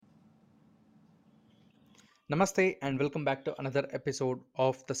Namaste and welcome back to another episode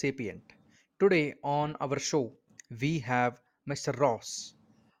of The Sapient. Today on our show, we have Mr. Ross.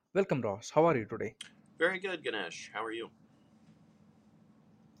 Welcome, Ross. How are you today? Very good, Ganesh. How are you?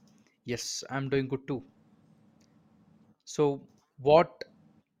 Yes, I'm doing good too. So, what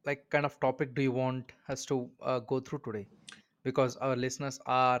kind of topic do you want us to go through today? Because our listeners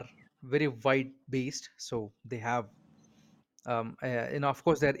are very wide based, so they have, of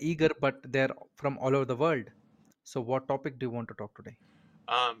course, they're eager, but they're from all over the world. So, what topic do you want to talk today?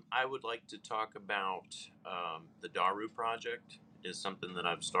 I would like to talk about the DARU project is something that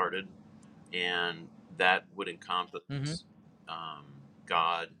I've started, and that would encompass Mm-hmm. um,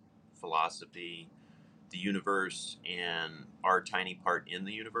 God, philosophy, the universe, and our tiny part in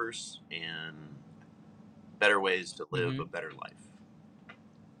the universe, and better ways to live a Mm-hmm. better life.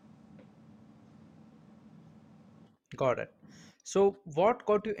 Got it. So, what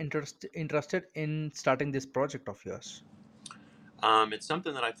got you interested in starting this project of yours? It's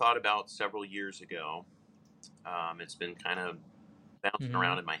something that I thought about several years ago. It's been kind of bouncing Mm-hmm.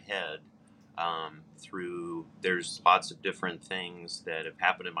 around in my head through there's lots of different things that have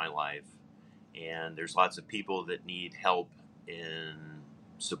happened in my life, and there's lots of people that need help in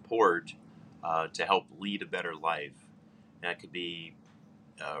support to help lead a better life. That could be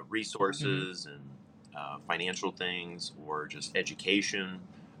Mm-hmm. resources and financial things, or just education,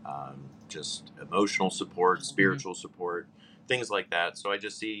 just emotional support, Mm-hmm. spiritual support, things like that. So I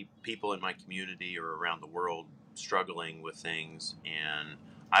just see people in my community or around the world struggling with things, and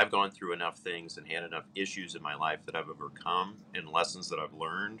I've gone through enough things and had enough issues in my life that I've overcome and lessons that I've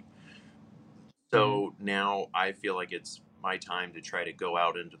learned. Mm-hmm. So now I feel like it's my time to try to go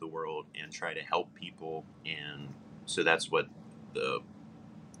out into the world and try to help people, and so that's what the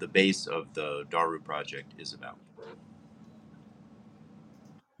the base of the Daru project is about.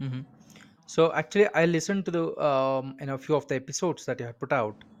 Mm-hmm. So, actually, I listened to the few of the episodes that you have put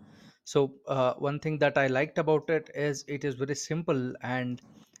out. So, one thing that I liked about it is it is very simple and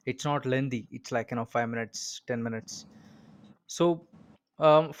it's not lengthy. It's like 5 minutes, 10 minutes. So,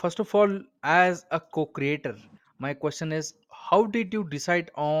 first of all, as a co-creator, my question is, how did you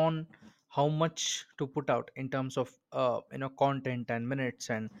decide on how much to put out in terms of content and minutes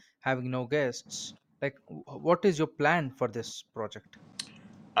and having no guests? Like, what is your plan for this project?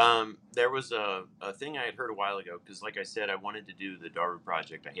 There was a thing I had heard a while ago because, like I said, I wanted to do the Daru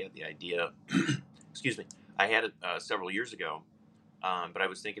project. I had the idea, excuse me, I had it several years ago, but I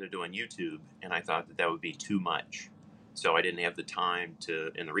was thinking of doing YouTube, and I thought that that would be too much. So I didn't have the time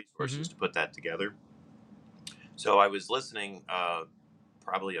to and the Mm-hmm. resources to put that together. So I was listening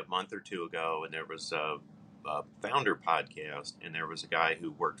probably a month or two ago, and there was a founder podcast, and there was a guy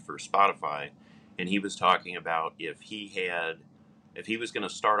who worked for Spotify, and he was talking about if he was going to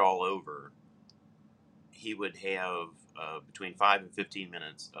start all over, he would have between 5 and 15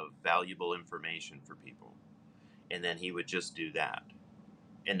 minutes of valuable information for people, and then he would just do that.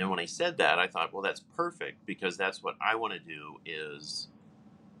 And then when I said that, I thought, well, that's perfect because that's what I want to do is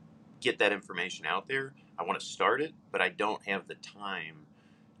get that information out there. I want to start it, but I don't have the time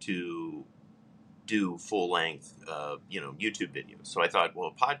to do full length, YouTube videos. So I thought,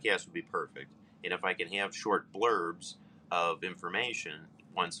 well, a podcast would be perfect, and if I can have short blurbs of information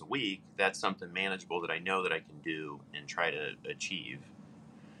once a week, that's something manageable that I know that I can do and try to achieve.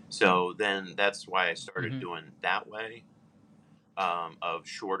 So then that's why I started Mm-hmm. doing that way of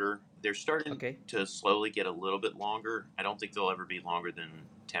shorter. They're starting Okay. to slowly get a little bit longer. I don't think they'll ever be longer than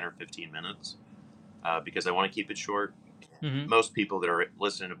 10 or 15 minutes because I want to keep it short. Mm-hmm. Most people that are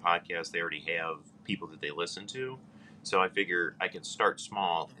listening to podcasts, they already have people that they listen to. So I figure I can start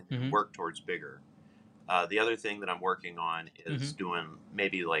small and then Mm-hmm. work towards bigger. The other thing that I'm working on Mm-hmm. is doing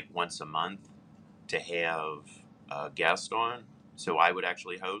maybe like once a month to have a guest on. So I would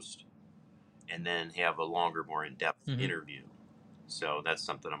actually host and then have a longer, more in depth Mm-hmm. interview. So that's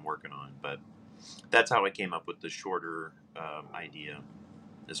something I'm working on. But that's how I came up with the shorter idea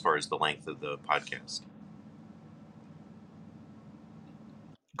as far as the length of the podcast.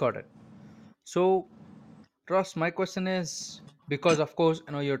 Got it. So, Ross, my question is because, of course,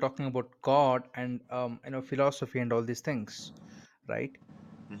 you're talking about God and philosophy and all these things, right?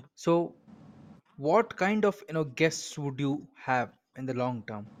 Mhm. So, what kind of guests would you have in the long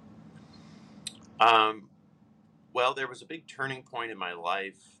term? Um, well, there was a big turning point in my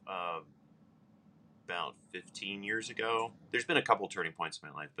life about 15 years ago. There's been a couple turning points in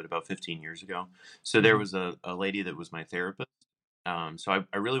my life, but about 15 years ago. So there Mm-hmm. was a lady that was my therapist. So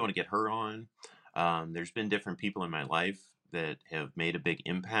I really want to get her on. There's been different people in my life that have made a big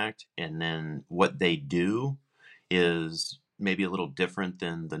impact, and then what they do is maybe a little different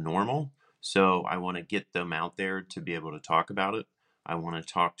than the normal. So I want to get them out there to be able to talk about it. I want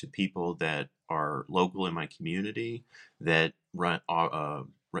to talk to people that are local in my community that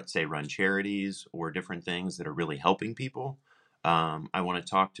let's say, run charities or different things that are really helping people. I want to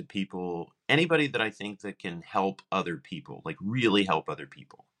talk to people, anybody that I think that can help other people, like really help other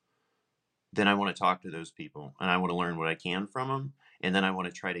people. Then I want to talk to those people and I want to learn what I can from them. And then I want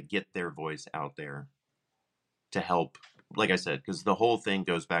to try to get their voice out there to help, like I said, because the whole thing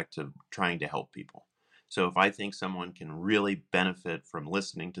goes back to trying to help people. So if I think someone can really benefit from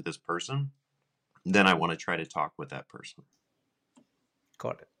listening to this person, then I want to try to talk with that person.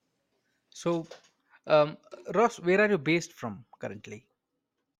 Got it. So, um, Ross, where are you based from currently?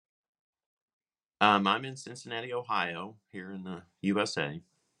 I'm in Cincinnati, Ohio, here in the USA.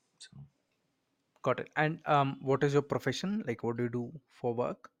 So, Got it. And what is your profession? Like, what do you do for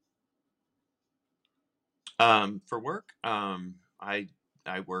work? for work, I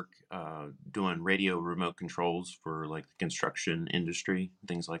work doing radio remote controls for like the construction industry,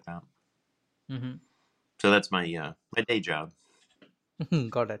 things like that. Mm-hmm. So that's my day job.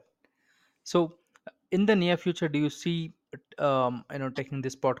 Got it. So, in the near future, do you see, taking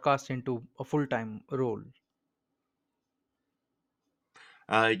this podcast into a full time role?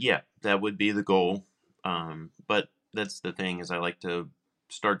 Yeah, that would be the goal. But that's the thing is I like to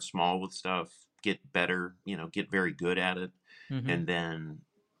start small with stuff, get better, get very good at it, Mm-hmm. and then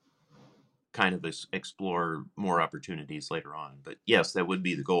kind of explore more opportunities later on. But yes, that would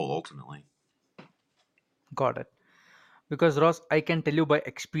be the goal ultimately. Got it. Because Ross, I can tell you by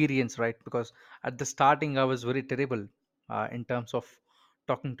experience, right? Because at the starting I was very terrible in terms of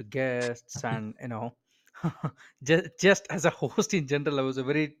talking to guests, and just as a host in general, I was a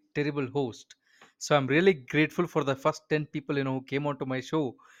very terrible host. So I'm really grateful for the first 10 people who came onto my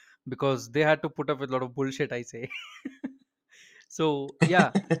show, because they had to put up with a lot of bullshit, I say. So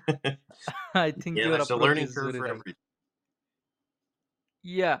yeah, I think Yeah, your there's a approach learning is curve very for right. everything.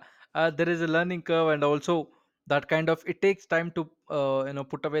 Yeah, there is a learning curve, and also that kind of, it takes time to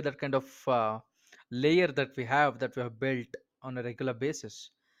put away that kind of layer that we have built on a regular basis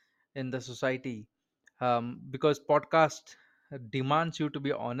in the society, because podcast demands you to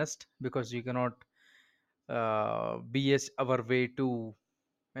be honest, because you cannot BS our way to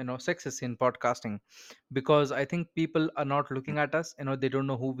success in podcasting, because I think people are not looking at us, they don't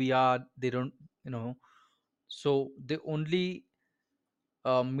know who we are, they don't, you know so the only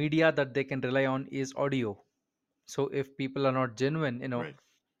media that they can rely on is audio. So if people are not genuine, Right.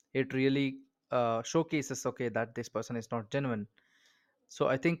 it really showcases, okay, that this person is not genuine. So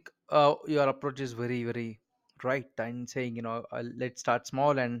I think your approach is very very right, and saying, let's start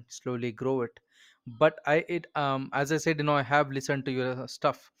small and slowly grow it. But as I said, I have listened to your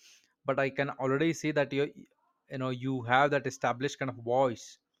stuff, but I can already see that you have that established kind of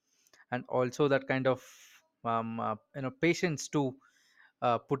voice, and also that kind of patience to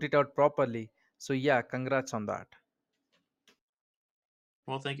put it out properly. So yeah, congrats on that.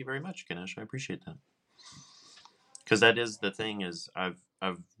 Well, thank you very much, Ganesh. I appreciate that. Because that is the thing is I've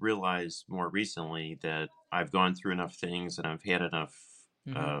realized more recently that I've gone through enough things and I've had enough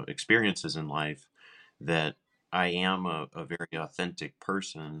Mm-hmm. experiences in life that I am a very authentic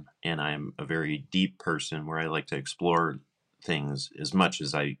person and I'm a very deep person where I like to explore things as much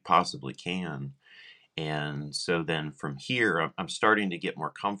as I possibly can. And so then from here, I'm starting to get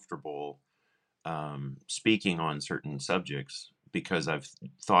more comfortable speaking on certain subjects because I've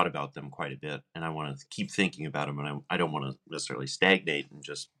thought about them quite a bit and I want to keep thinking about them. And I don't want to necessarily stagnate and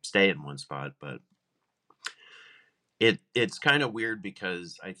just stay in one spot. But it's kind of weird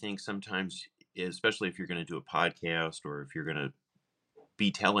because I think sometimes, especially if you're going to do a podcast or if you're going to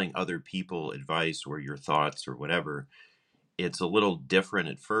be telling other people advice or your thoughts or whatever, it's a little different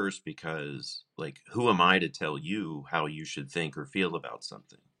at first because, like, who am I to tell you how you should think or feel about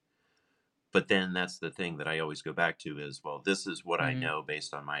something? But then that's the thing that I always go back to is, well, this is what I Mm-hmm. know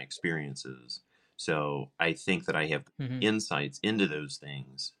based on my experiences. So I think that I have Mm-hmm. insights into those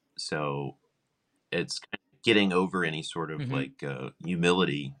things. So it's kind of getting over any sort of Mm-hmm. like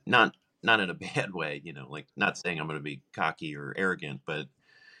humility, not in a bad way, like not saying I'm going to be cocky or arrogant, but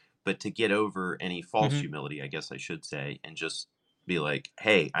to get over any false Mm-hmm. humility, I guess I should say, and just be like,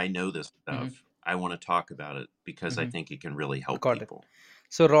 hey, I know this Mm-hmm. stuff. I want to talk about it because I Mm-hmm. think it can really help Got it. people.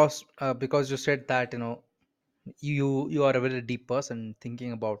 So Ross, because you said that, you are a very deep person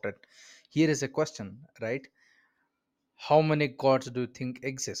thinking about it. Here is a question, right? How many gods do you think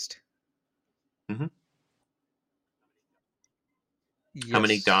exist? Hmm. How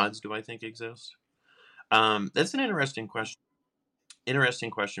many Yes. gods do I think exist? That's an interesting question. Interesting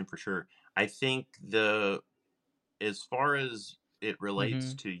question for sure. I think as far as it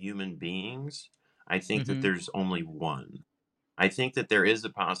relates Mm-hmm. to human beings, I think that Mm-hmm. there's only one. I think that there is a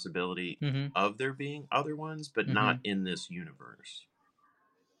possibility Mm-hmm. of there being other ones, but Mm-hmm. not in this universe.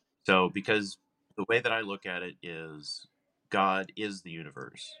 So, because the way that I look at it is God is the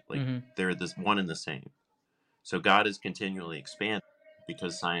universe. Like Mm-hmm. they're this one and the same. So God is continually expanding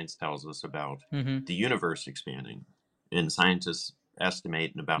because science tells us about Mm-hmm. the universe expanding. And scientists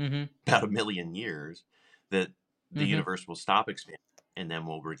estimate in about Mm-hmm. about a million years that the Mm-hmm. universe will stop expanding and then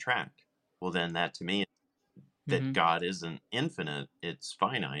will retract. Well, then that to me that Mm-hmm. God isn't infinite, it's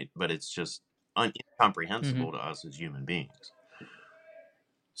finite, but it's just Mm-hmm. incomprehensible to us as human beings.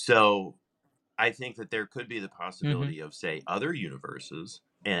 So I think that there could be the Mm-hmm. possibility of, say, other universes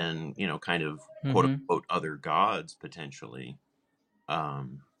and, kind of quote Mm-hmm. unquote other gods potentially.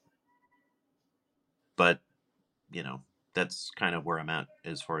 Um, but, you know, that's kind of where I'm at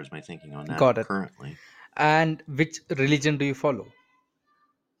as far as my thinking on that Got it. currently. And which religion do you follow?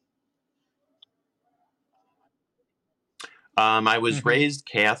 I was Mm-hmm. raised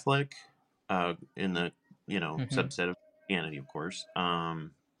Catholic in the, Mm-hmm. subset of Christianity, of course.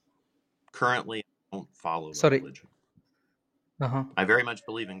 Currently, I don't follow a Sorry. religion. Uh-huh. I very much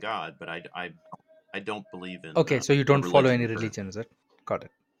believe in God, but I don't believe in Okay, so you a don't follow any religion religion, currently. is it? Got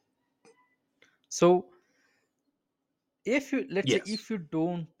it. So if you, let's say, Yes. if you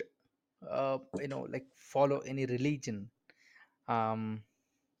don't like follow any religion, um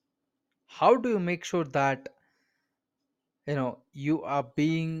how do you make sure that you are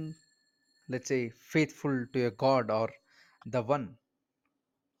being, let's say, faithful to your god or the one?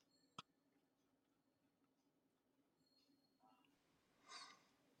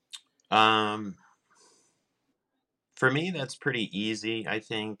 Um, for me, that's pretty easy. I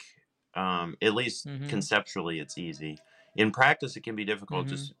think, at least Mm-hmm. conceptually, it's easy. In practice, it can be difficult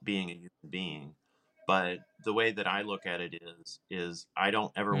Mm-hmm. just being a human being. But the way that I look at it is I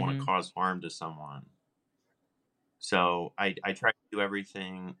don't ever want to Mm-hmm. cause harm to someone. So I try to do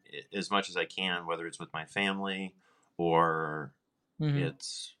everything as much as I can, whether it's with my family or Mm-hmm.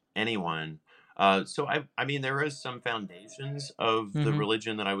 it's anyone. So I mean, there is some foundations of the Mm-hmm.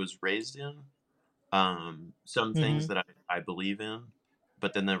 religion that I was raised in. Some things Mm-hmm. that I believe in,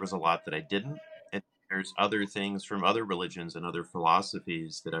 but then there was a lot that I didn't. And there's other things from other religions and other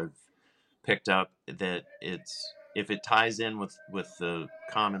philosophies that I've picked up that it's if it ties in with the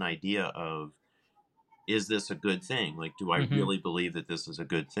common idea of is this a good thing? Like, do I Mm-hmm. really believe that this is a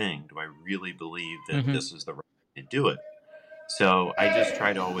good thing? Do I really believe that Mm-hmm. this is the right way to do it? So I just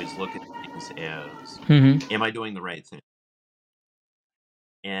try to always look at things as, Mm-hmm. am I doing the right thing?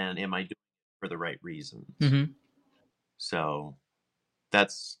 And am I doing it for the right reasons? Mm-hmm. So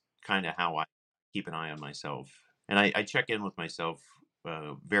that's kind of how I keep an eye on myself. And I check in with myself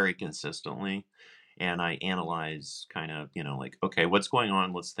very consistently. And I analyze kind of, like, okay, what's going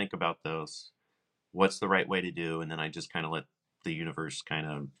on? Let's think about this. What's the right way to do? And then I just kind of let the universe kind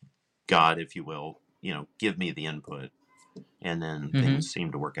of, God, if you will, give me the input. And then Mm-hmm. things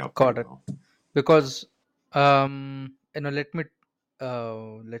seem to work out pretty Got it. well. Because let me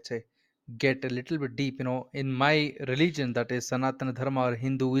let's say get a little bit deep. In my religion, that is Sanatana Dharma or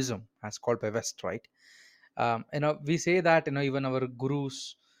Hinduism, as called by West, right? We say that, even our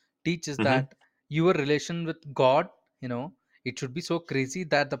gurus teaches Hmm. that your relation with God, you know it should be so crazy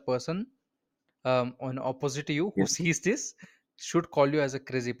that the person on opposite to you who Yeah. sees this should call you as a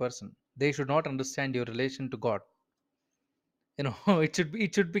crazy person. They should not understand your relation to God. It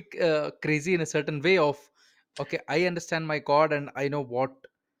should be crazy in a certain way of, okay, I understand my God and I know what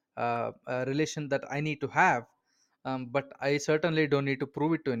relation that I need to have, but I certainly don't need to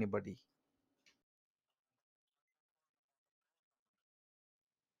prove it to anybody.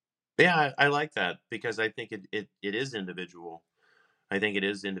 Yeah, I like that because I think it is individual. I think it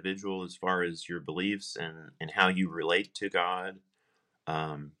is individual as far as your beliefs and how you relate to God.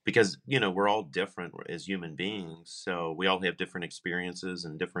 Because we're all different as human beings, so we all have different experiences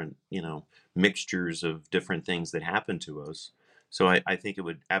and different mixtures of different things that happen to us. So I think it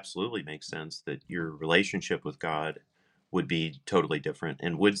would absolutely make sense that your relationship with God would be totally different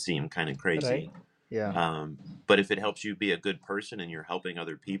and would seem kind of Right. crazy. Yeah. But if it helps you be a good person and you're helping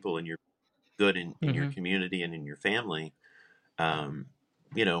other people and you're good in your Hmm. community and in your family, um,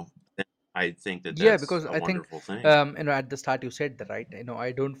 you know, then I think that Yeah, that's because a I think, wonderful thing. at the start you said that, right?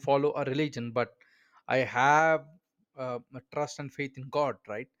 I don't follow a religion, but I have a trust and faith in God,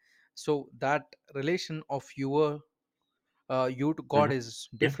 right? So that relation of you to God Hmm. is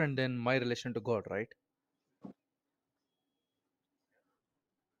Yeah, different than my relation to God, right?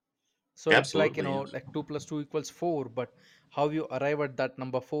 So it's like, absolutely. Yes. like 2 plus 2 equals 4, but how you arrive at that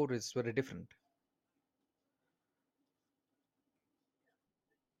number 4 is very different.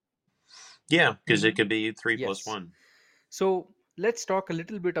 Yeah, because it Hmm. could be three plus Yes. one. So let's talk a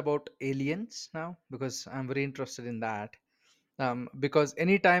little bit about aliens now, because I'm very interested in that. Because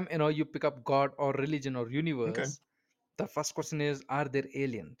anytime you pick up God or religion or Okay. universe, the first question is, are there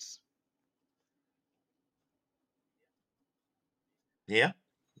aliens? Yeah.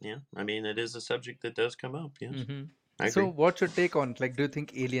 Yeah. I mean, it is a subject that does come up. Yes, Hmm. I So agree. what's your take on, like, do you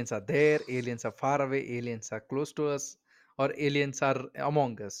think aliens are there, aliens are far away, aliens are close to us, or aliens are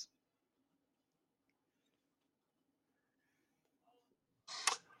among us?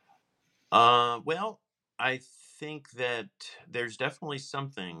 Well, I think that there's definitely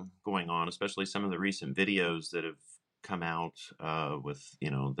something going on, especially some of the recent videos that have come out with,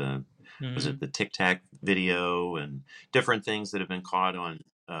 the was Hmm. it the Tic Tac video and different things that have been caught on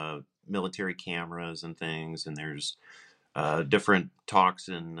military cameras and things. And there's different talks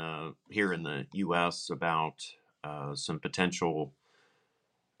in here in the U.S. about some potential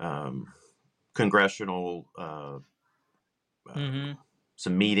um, congressional. Hmm.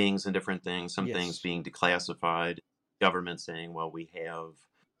 Some meetings and different things, some things Yes. being declassified, government saying, well, we have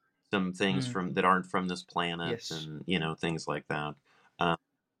some things Hmm. from that aren't from this planet, Yes. and things like that. Uh,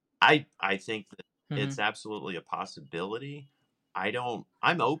 I think that Hmm. it's absolutely a possibility.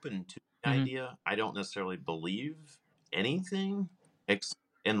 I'm open to the Hmm. idea. I don't necessarily believe anything ex-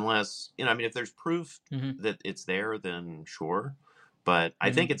 unless, I mean, if there's proof Hmm. that it's there, then sure. But I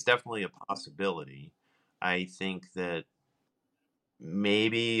Hmm. think it's definitely a possibility. I think that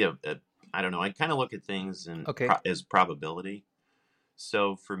maybe I don't know. I kind of look at things Okay. as probability.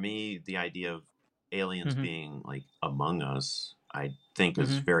 So for me, the idea of aliens Hmm. being like among us, I think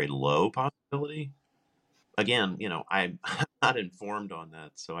is Hmm. very low possibility. Again, I'm not informed on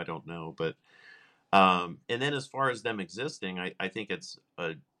that, so I don't know. But and then as far as them existing, I think it's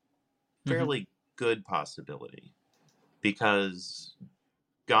a Hmm. fairly good possibility because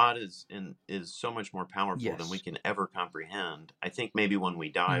God is so much more powerful than we Yes. can ever comprehend. I think maybe when we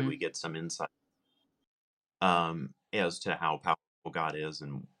die, Hmm. we get some insight as to how powerful God is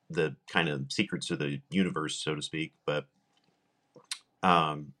and the kind of secrets of the universe, so to speak. But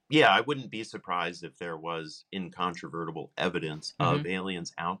yeah, I wouldn't be surprised if there was incontrovertible evidence Hmm. of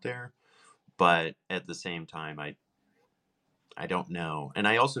aliens out there. But at the same time, I don't know, and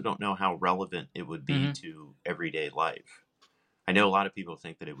I also don't know how relevant it would be Hmm. to everyday life. I know a lot of people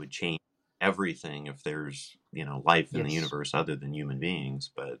think that it would change everything if there's life in the Yes. universe other than human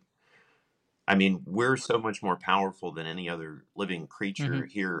beings, but I mean, we're so much more powerful than any other living creature Hmm.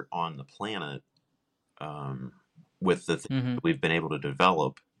 here on the planet um, with the things Hmm. that we've been able to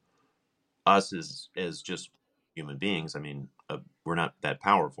develop. Us as just human beings, I mean, we're not that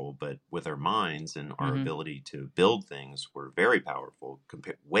powerful, but with our minds and our Hmm. ability to build things, we're very powerful,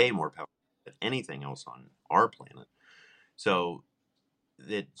 way more powerful than anything else on our planet. So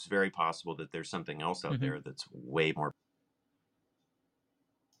it's very possible that there's something else out Hmm. there that's way more.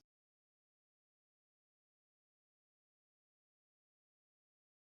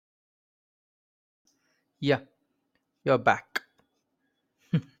 Yeah, you're back.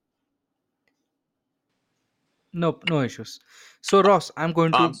 No, no issues. So Ross, I'm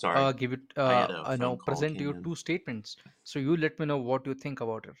going Oh, to I'm sorry. give it, I had a phone call present came you in. two statements. So you let me know what you think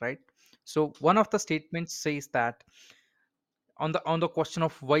about it, right? So one of the statements says that on the question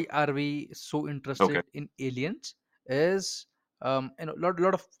of why are we so Okay. interested in aliens is,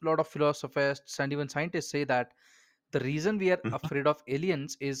 lot of philosophers and even scientists say that the reason we are Mhm. afraid of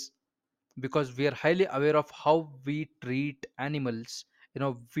aliens is because we are highly aware of how we treat animals,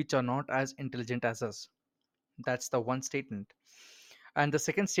 which are not as intelligent as us. That's the one statement. And the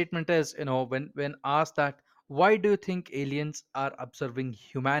second statement is, when asked that, why do you think aliens are observing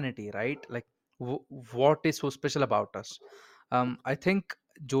humanity, right? Like, what is so special about us? I think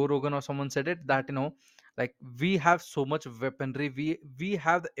Joe Rogan or someone said it, that, like, we have so much weaponry, we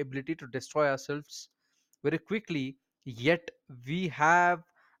have the ability to destroy ourselves very quickly, yet we have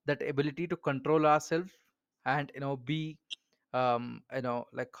that ability to control ourselves and, be,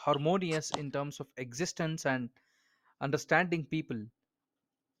 like, harmonious in terms of existence and understanding people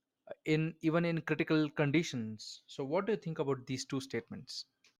in even in critical conditions. So what do you think about these two statements?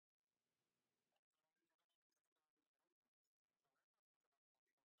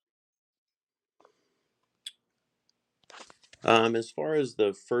 As far as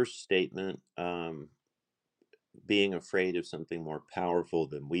the first statement, being afraid of something more powerful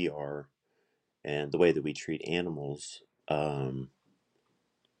than we are and the way that we treat animals,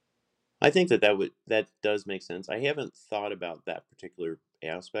 I think that does make sense. I haven't thought about that particular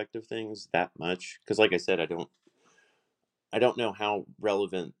aspect of things that much because, like I said, I don't know how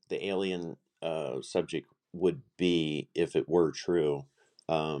relevant the alien subject would be if it were true.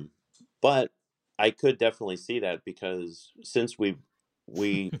 Um, But I could definitely see that because since we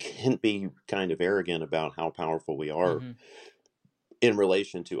can be kind of arrogant about how powerful we are Mm-hmm. in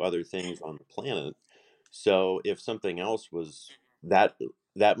relation to other things on the planet. So if something else was that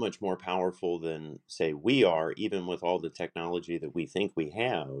that much more powerful than say we are, even with all the technology that we think we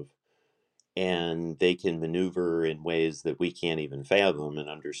have, and they can maneuver in ways that we can't even fathom and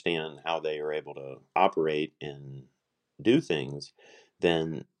understand how they are able to operate and do things,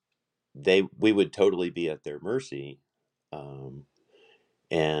 then they we would totally be at their mercy. Um,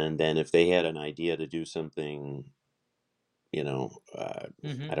 and then if they had an idea to do something, you know,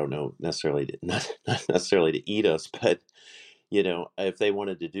 Mm-hmm. I don't know necessarily to, not necessarily to eat us, but if they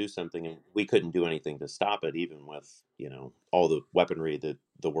wanted to do something and we couldn't do anything to stop it, even with all the weaponry that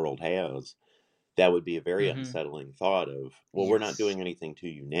the world has, that would be a very Mm-hmm. unsettling thought of, well, we're not Yes. doing anything to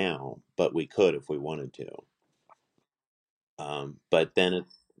you now, but we could if we wanted to. But then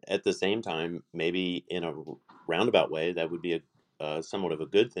at the same time, maybe in a roundabout way, that would be a somewhat of a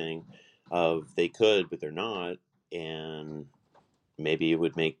good thing. Of they could, but they're not, and maybe it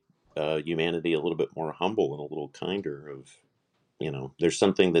would make humanity a little bit more humble and a little kinder. Of there's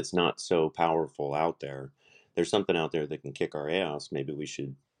something that's not so powerful out there. There's something out there that can kick our ass. Maybe we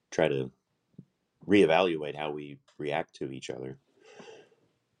should try to reevaluate how we react to each other.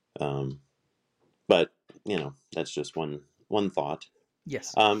 Um, but that's just one thought.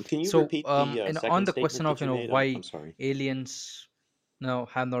 Yes. Can you So, repeat the and on second the question statement of that you made? I'm why sorry. aliens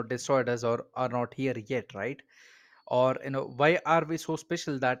have not destroyed us or are not here yet, right? Or why are we so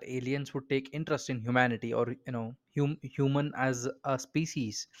special that aliens would take interest in humanity, or human as a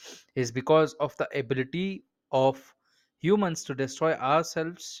species, is because of the ability of humans to destroy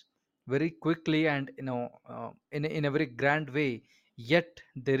ourselves very quickly and in a very grand way. Yet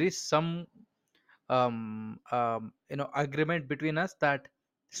there is some agreement between us that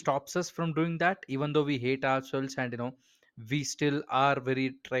stops us from doing that, even though we hate ourselves and we still are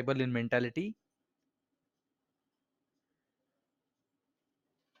very tribal in mentality.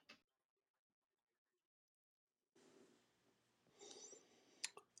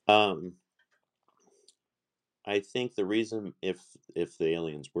 Um, I think the reason, if the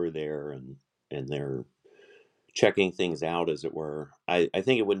aliens were there and they're checking things out, as it were, I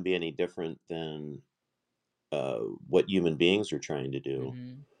think it wouldn't be any different than what human beings are trying to do,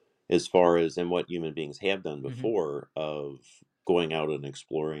 Hmm. as far as and what human beings have done Hmm. before of going out and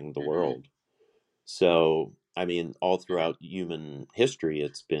exploring the world. So, I mean, all throughout human history,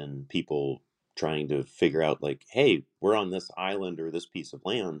 it's been people trying to figure out, like, hey, we're on this island or this piece of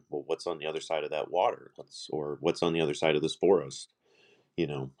land. Well, what's on the other side of that water? Or what's on the other side of this forest? You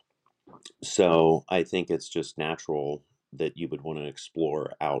know. So, I think it's just natural that you would want to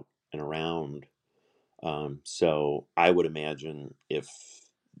explore out and around. So, I would imagine if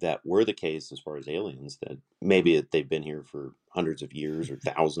that were the case, as far as aliens, that maybe they've been here for hundreds of years or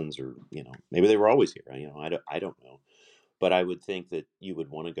thousands, or maybe they were always here. I don't know, but I would think that you would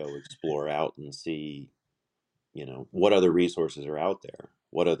want to go explore out and see what other resources are out there,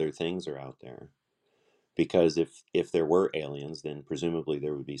 what other things are out there. Because if there were aliens, then presumably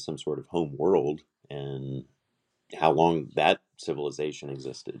there would be some sort of home world, and how long that civilization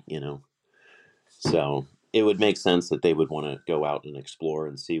existed. So it would make sense that they would want to go out and explore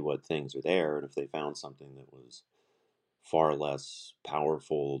and see what things are there, and if they found something that was far less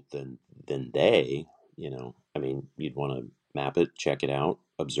powerful than they, I mean, you'd want to map it, check it out,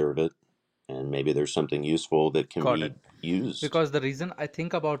 observe it, and maybe there's something useful that can Got it. be used. Because the reason I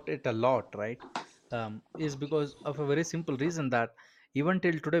think about it a lot, right, is because of a very simple reason that even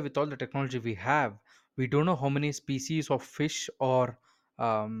till today, with all the technology we have, we don't know how many species of fish or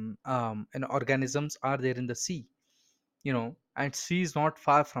organisms are there in the sea. And sea is not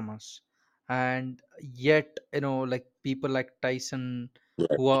far from us, and yet like people like Tyson, Right.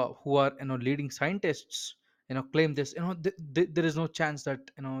 who are leading scientists, claim this. There is no chance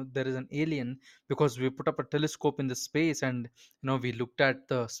that there is an alien, because we put up a telescope in the space, and we looked at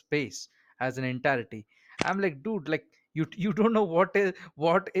the space as an entirety. I'm like, dude, like, you don't know what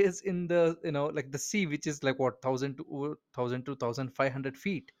is in the like the sea, which is like what, 1,000 to 1,500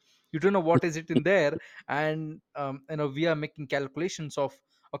 feet. You don't know what is it in there. And we are making calculations of,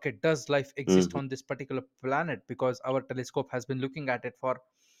 okay, does life exist Hmm. on this particular planet, because our telescope has been looking at it for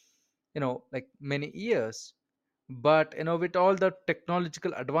like many years. But with all the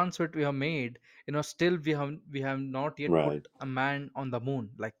technological advancement we have made, still we have not yet put Right. a man on the moon.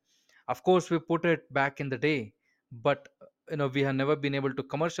 Like, of course we put it back in the day, but we have never been able to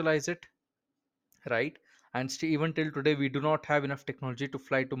commercialize it, right? And even till today, we do not have enough technology to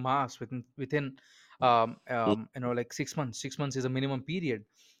fly to Mars within like 6 months. 6 months is a minimum period.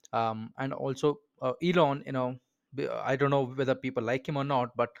 And also Elon, I don't know whether people like him or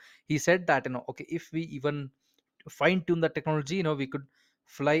not, but he said that, okay, if we even fine tune the technology, we could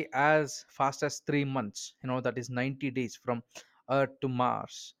fly as fast as 3 months, that is 90 days from Earth to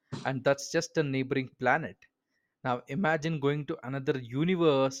Mars, and that's just a neighboring planet. Now imagine going to another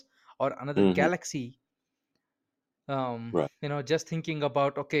universe or another Hmm. galaxy. Right. Just thinking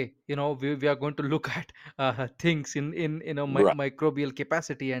about, okay, we are going to look at things in Right. microbial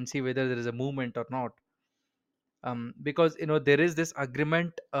capacity and see whether there is a movement or not. Because there is this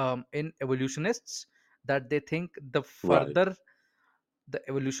agreement in evolutionists that they think the Right. further the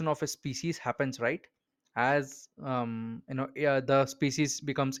evolution of a species happens, right, as yeah, the species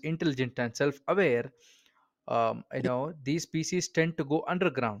becomes intelligent and self-aware, these species tend to go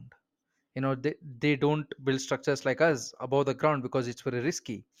underground. They don't build structures like us above the ground because it's very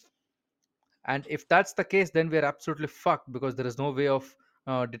risky. And if that's the case, then we're absolutely fucked, because there is no way of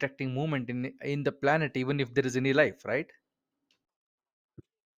detecting movement in the planet, even if there is any life, right?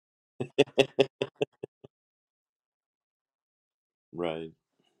 Right.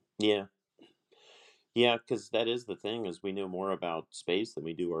 Yeah. Yeah, because that is the thing is we know more about space than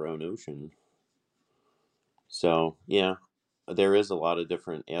we do our own ocean. So yeah, there is a lot of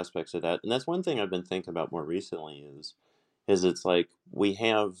different aspects of that, and that's one thing I've been thinking about more recently is it's like we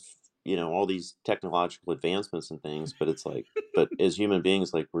have all these technological advancements and things, but it's like but as human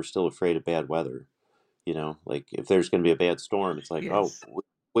beings, like we're still afraid of bad weather. Like if there's going to be a bad storm, it's like oh Yes.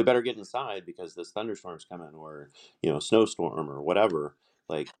 we better get inside because this thunderstorm's coming or snowstorm or whatever.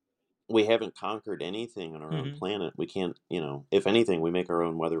 Like we haven't conquered anything on our own Hmm. planet. We can't, if anything, we make our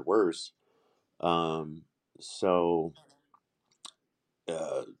own weather worse. So,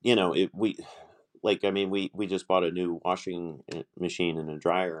 we, like, I mean, we just bought a new washing machine and a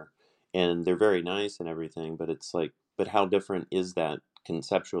dryer, and they're very nice and everything, but it's like, but how different is that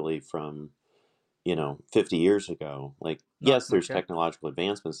conceptually from, 50 years ago? Like, yes, Not there's much, yeah. technological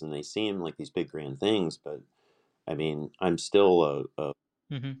advancements and they seem like these big grand things, but I mean,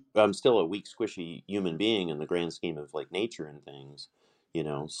 Hmm. I'm still a weak, squishy human being in the grand scheme of like nature and things.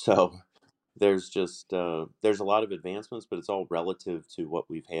 So there's a lot of advancements, but it's all relative to what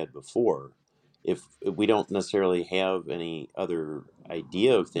we've had before. If we don't necessarily have any other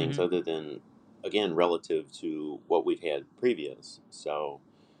idea of things Hmm. other than again relative to what we've had previous. So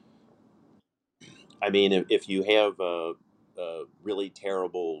I mean, if you have a really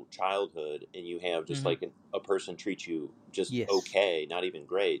terrible childhood and you have just Hmm. like a person treat you just Yes. okay, not even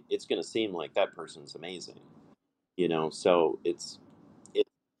great, it's going to seem like that person's amazing. So it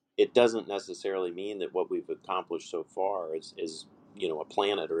it doesn't necessarily mean that what we've accomplished so far is a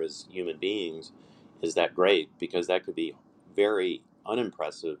planet or as human beings is that great, because that could be very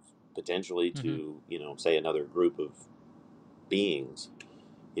unimpressive potentially Hmm. to say another group of beings.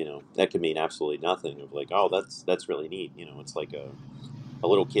 That could mean absolutely nothing of like, oh, that's really neat. It's like a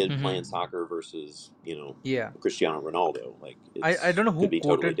little kid Hmm. playing soccer versus Yeah. Cristiano Ronaldo. Like I it's don't know could who be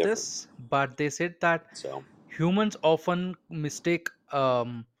totally quoted different. this, but they said that So humans often mistake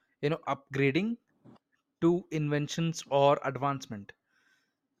upgrading to inventions or advancement.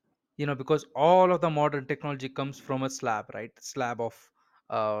 Because all of the modern technology comes from a slab, right? Slab of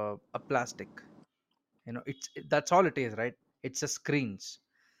a plastic. That's all it is, right? It's just screens.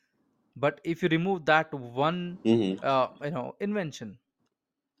 But if you remove that one hmm invention,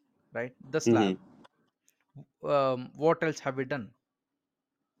 right, the hmm slab, what else have we done?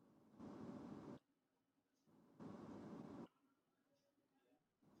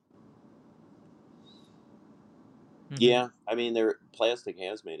 Mm-hmm. yeah, I mean, plastic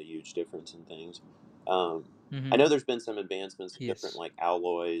has made a huge difference in things. Um, I Mm-hmm. know there's been some advancements in different Yes. like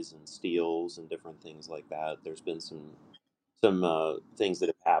alloys and steels and different things like that. There's been some things that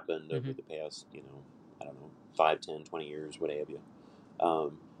have happened over Mm-hmm. the past, I don't know, 5, 10, 20 years, what have you.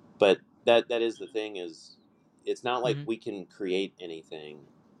 Um, but that is the thing is, it's not like Mm-hmm. we can create anything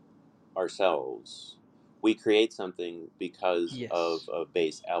ourselves. We create something because of Yes. a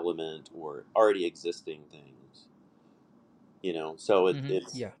base element or already existing things. So Mm-hmm.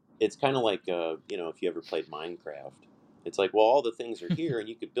 Yeah. it's kind of like if you ever played Minecraft, it's like, well, all the things are here and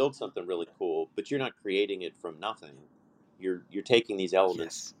you could build something really cool, but you're not creating it from nothing. You're taking these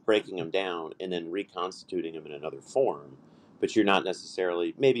elements, Yes. breaking them down, and then reconstituting them in another form, but you're not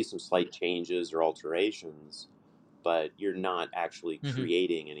necessarily, maybe some slight changes or alterations, but you're not actually Mm-hmm.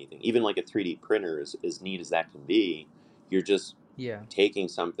 creating anything. Even like a 3D printer, is as neat as that can be, you're just Yeah. taking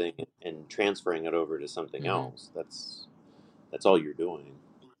something and transferring it over to something Mm-hmm. else. That's all you're doing.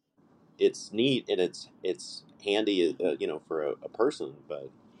 It's neat and it's handy, for a person, but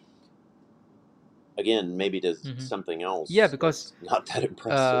again, maybe to Hmm. something Yeah, else because that's not that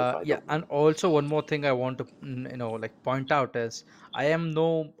impressive. I yeah, don't and know. also one more thing I want to like point out is I am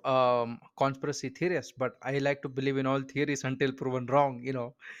no conspiracy theorist, but I like to believe in all theories until proven wrong.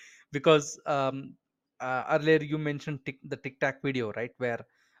 Because earlier you mentioned the Tic Tac video, right, where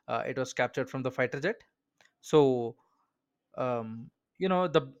it was captured from the fighter jet. So um,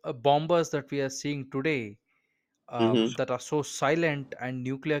 the bombers that we are seeing today, Hmm. that are so silent and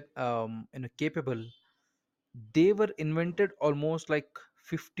nuclear capable, they were invented almost like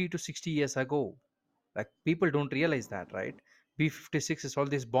 50 to 60 years ago. Like, people don't realize that, right? B-56 is all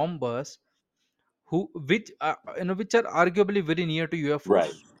these bombers which are arguably very near to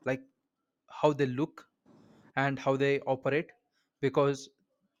Right. UFOs, like how they look and how they operate, because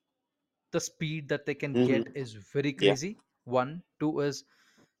the speed that they can Hmm. get is very Yeah. crazy. One, two is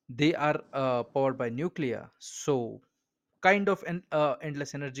they are powered by nuclear, so kind of an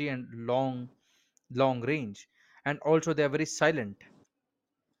endless energy and long range, and also they are very silent.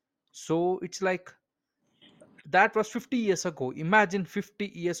 So it's like that was 50 years ago. Imagine 50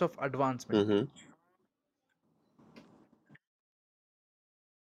 years of advancement. Hmm.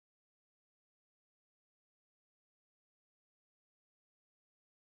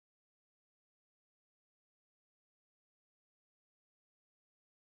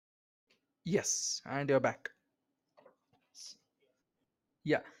 Yes, and you're back.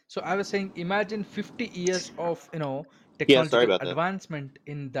 Yeah, so I was saying, imagine 50 years of Yeah. Sorry technological about that. advancement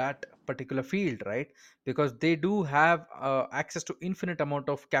in that particular field, right? Because they do have access to infinite amount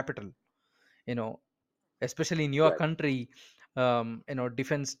of capital, you know especially in your Right. country.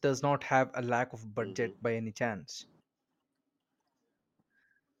 Defense does not have a lack of Hmm. budget by any chance.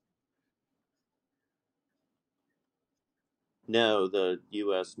 No, the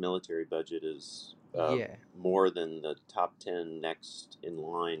U.S. military budget is Yeah. more than the top 10 next in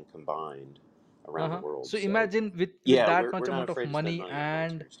line combined around the world. So So, imagine with yeah, that we're much not amount of afraid to spend money, money on and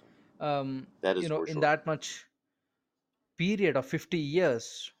military stuff. That is for in sure. that much period of 50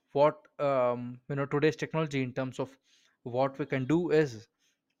 years, what today's technology in terms of what we can do is,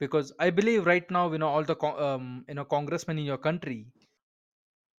 because I believe right now, all the congressmen in your country,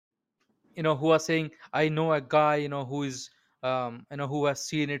 who are saying, I know a guy, who is who has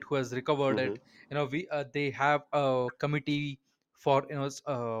seen it, who has recovered Hmm. it. We They have a committee for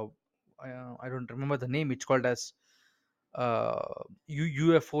I don't remember the name. It's called as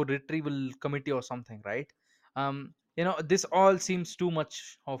UFO retrieval committee or something, right? This all seems too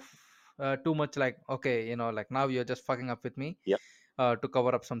much like, okay, like now you're just fucking up with me Yep. to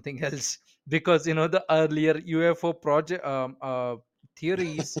cover up something else. Because the earlier UFO project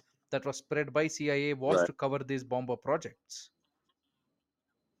theories that was spread by CIA was Right. to cover these bomber projects.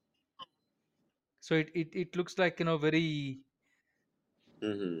 So it looks like, very.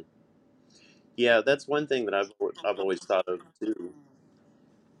 Hmm. Yeah, that's one thing that I've always thought of too.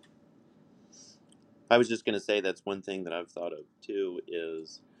 I was just going to say that's one thing that I've thought of too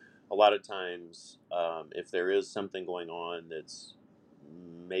is a lot of times if there is something going on that's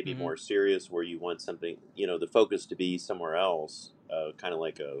maybe Hmm. more serious where you want something, the focus to be somewhere else, kind of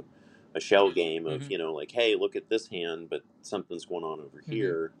like a shell game of, Hmm. like, hey, look at this hand, but something's going on over Hmm.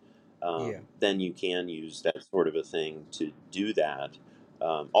 here. Yeah. Then you can use that sort of a thing to do that.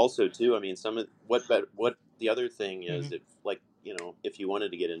 Also, too, I mean, what the other thing is, Hmm. if like, if you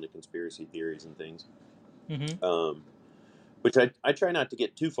wanted to get into conspiracy theories and things, Hmm. um, which I try not to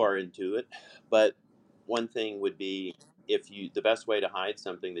get too far into it, but one thing would be if the best way to hide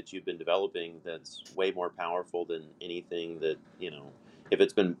something that you've been developing that's way more powerful than anything that, if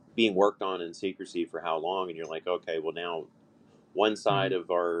it's been being worked on in secrecy for how long, and you're like, okay, well, now one side Hmm.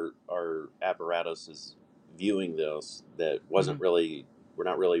 of our apparatus is viewing this that wasn't Hmm. really, we're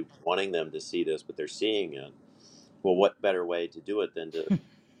not really wanting them to see this, but they're seeing it. Well, what better way to do it than to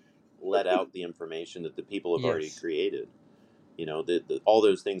let out the information that the people have already Yes. created? All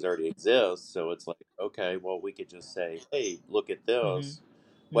those things already exist, so it's like, okay, well, we could just say, hey, look at Hmm. this.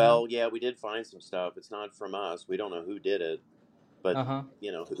 Hmm. Well, yeah, we did find some stuff. It's not from us. We don't know who did it, but Uh-huh.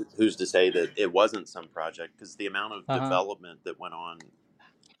 who's to say that it wasn't some project? Because the amount of Uh-huh. development that went on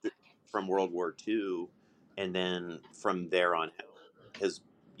from World War II, and then from there on out, has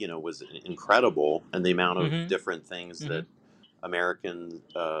was incredible, and the amount of Hmm. different things Hmm. that Americans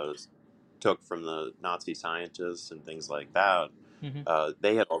took from the Nazi scientists and things like that. Hmm.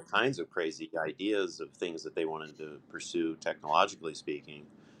 They had all kinds of crazy ideas of things that they wanted to pursue, technologically speaking.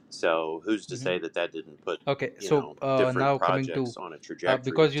 So who's to Hmm. say that that didn't put Okay, so different now coming projects to, on a trajectory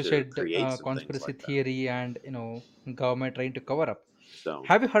because you to said create some things conspiracy like that? theory and government trying to cover up. So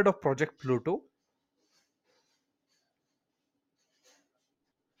Have you heard of Project Pluto?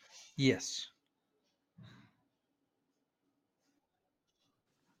 Yes.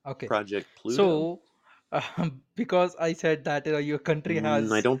 Okay. Project Pluto? So, because I said that your country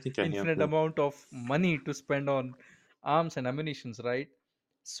I has don't think I have. infinite No. amount of money to spend on arms and ammunitions, right?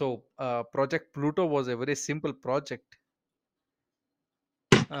 So, Project Pluto was a very simple project.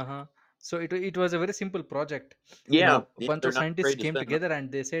 Uh-huh. So it was a very simple project. Yeah, A yeah, bunch they're of not scientists afraid to came spend money. together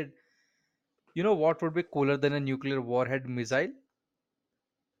and they said, what would be cooler than a nuclear warhead missile?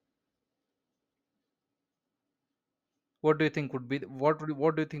 What do you think would be what do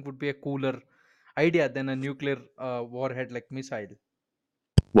you think would be a cooler idea than a nuclear warhead like missile?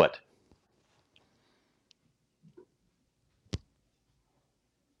 What?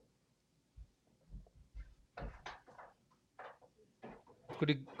 Could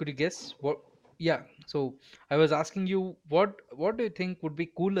you guess what? Yeah. So I was asking you what do you think would be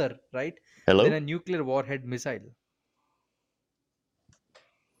cooler, right, than Hello? a nuclear warhead missile?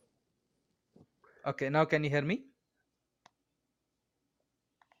 Okay. Now can you hear me?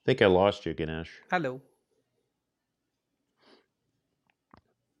 I think I lost you, Ganesh. Hello.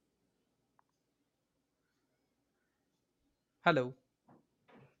 Hello.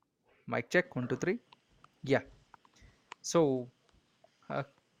 Mic check. 1 2 3. Yeah. So uh,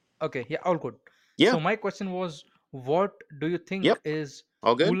 okay. Yeah. All good. Yeah. So my question was, what do you think Yep. is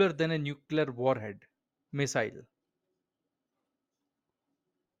All good. cooler than a nuclear warhead missile?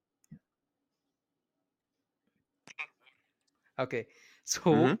 Okay.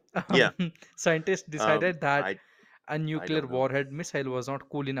 Mm-hmm. So Yeah. scientists decided that I a I nuclear don't know. warhead missile was not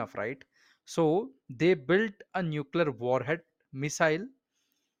cool enough, right? So they built a nuclear warhead missile,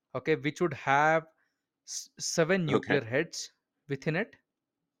 okay, which would have seven nuclear Okay. heads within it,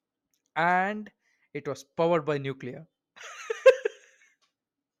 and it was powered by nuclear.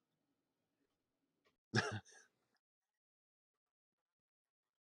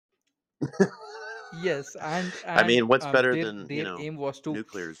 Yes, and I mean, what's better their than, aim was to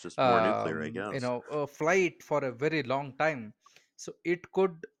nuclear is just more nuclear, I guess. fly it for a very long time, so it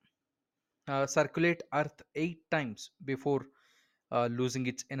could circulate Earth 8 times before losing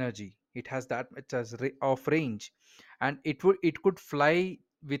its energy. It has that much of range, and it could fly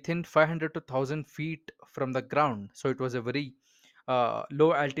within 500 to 1,000 feet from the ground. So it was a very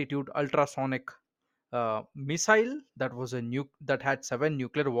low altitude ultrasonic missile that was a that had seven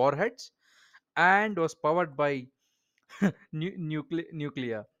nuclear warheads and was powered by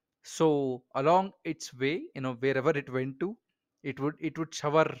nuclear. So along its way, wherever it went to, it would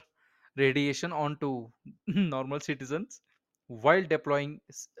shower radiation onto normal citizens while deploying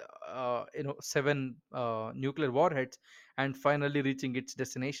seven nuclear warheads and finally reaching its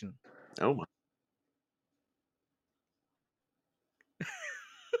destination. Oh my.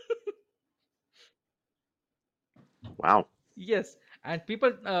 Wow. Yes, and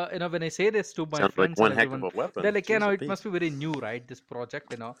people, when I say this to my Sounds like friends and one heck of everyone, a they're weapon. like, Jeez, it must Pete. be very new, right? This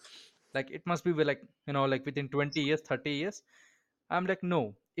project, like it must be like, like within 20 years, 30 years. I'm like,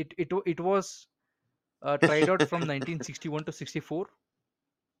 no, it was tried out from 1961 to 64.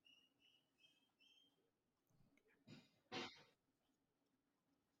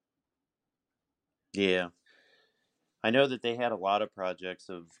 Yeah. I know that they had a lot of projects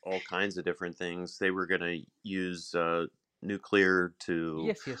of all kinds of different things. They were going to use nuclear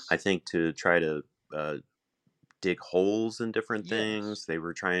to, Yes, I yes, think, to try to uh, dig holes in different yes. things. They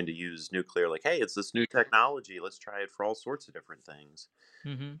were trying to use nuclear, like, hey, it's this new technology. Let's try it for all sorts of different things.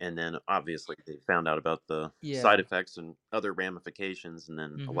 Mm-hmm. And then obviously they found out about the side Yeah. effects and other ramifications. And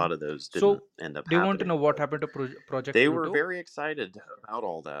then a Mm-hmm. lot of those didn't So, end up do you want to know happening. what But happened to Project they were Pluto? very excited about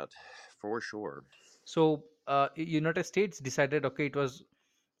all that for sure. So, United States decided, okay, it was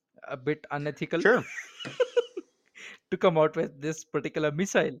a bit unethical Sure. to come out with this particular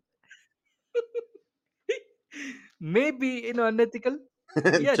missile. Maybe unethical.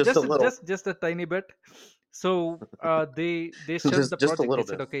 Yeah, Just a little. just a tiny bit. So they shelved the Just a project. They little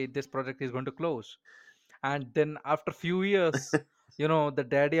said, bit. okay, this project is going to close. And then after few years, the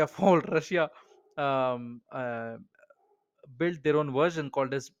daddy of all Russia um, uh, built their own version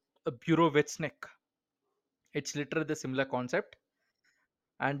called as a Burovetsnik. It's literally the similar concept,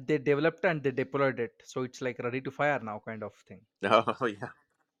 and they developed and they deployed it. So it's like ready to fire now, kind of thing. Oh yeah.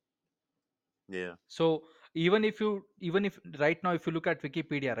 Yeah. So even if right now, if you look at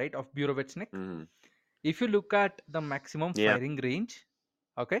Wikipedia, right, of Burovetsnik, Hmm. if you look at the maximum Yeah. firing range,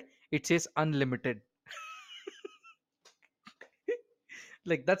 okay, it says unlimited.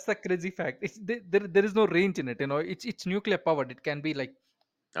 Like that's the crazy fact. There is no range in it. It's nuclear powered. It can be like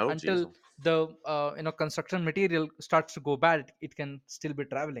Oh geez. until the construction material starts to go bad, it can still be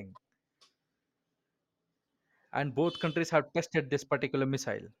traveling. And both countries have tested this particular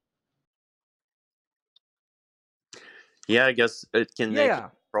missile. Yeah, I guess it can. Yeah, They can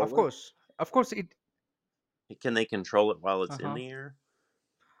yeah. Of control it? course, of course, it. Can they control it while it's in Uh-huh. the air?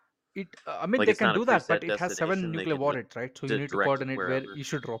 I mean, Like they it's can not a do that, but preset it has seven destination. They nuclear could just warheads, right? So you need to direct it coordinate where wherever. you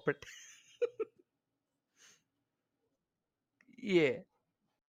should drop it. Yeah.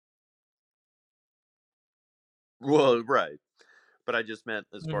 Well, right. But I just meant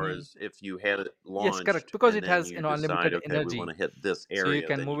as far Hmm. as if you had it Yes, correct. launched Because and it then has you decide, unlimited okay, we want energy, to hit this so you area,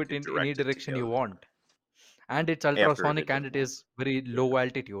 can then you move it could in any direct it to direction you go there want. And it's after it ultrasonic had and been it launched. is very Yeah. low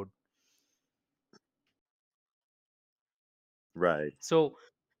altitude. Right. So,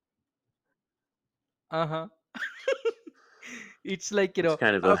 uh-huh. It's like, It's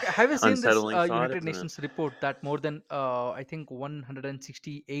kind of a okay, have you seen this unsettling thought, United isn't it? Nations report that more than I think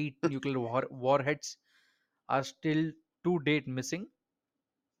 168 nuclear warheads are still to date missing?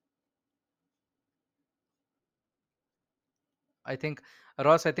 I think,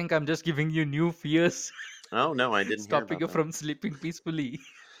 Ross, I think I'm just giving you new fears, Oh no, I didn't hear stopping about you that. from sleeping peacefully.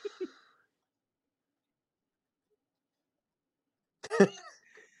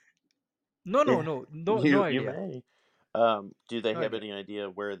 No, no, Yeah, no, no, no you idea. may. Do they No have idea. any idea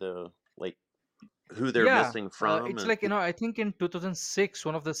where the like who they're Yeah, missing from, it's and like, I think in 2006,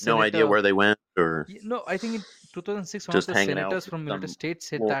 one of the no idea senator, where they went, or no, I think in 2006, one of just the hanging out senators with from United some States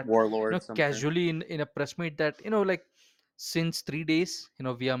said that, warlord somewhere? casually in a press meet that, like since 3 days,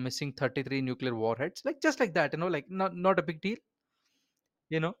 we are missing 33 nuclear warheads, like just like that, like not a big deal,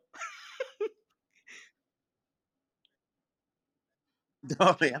 you know.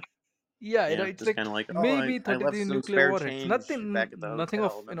 Oh yeah, Yeah, yeah. it's Just kind like of like, oh, maybe I left 33 some nuclear spare warheads, change back at the nothing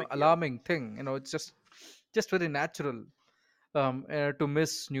of, hotel. No big deal. alarming thing, it's just very natural, to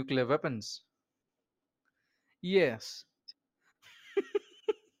miss nuclear weapons. Yes.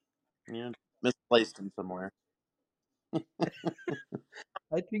 Yeah, misplaced them somewhere.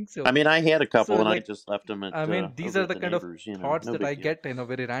 I think I so. mean, I had a So, couple, and I like, just left them I at mean, these over are at the the kind of neighbors. You know, thoughts no that big I deal. get,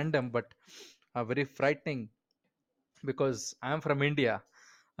 very random, but very frightening, because I'm from India,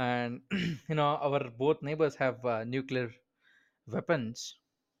 and our both neighbors have nuclear weapons,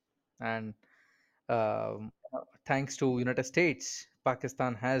 and thanks to United States,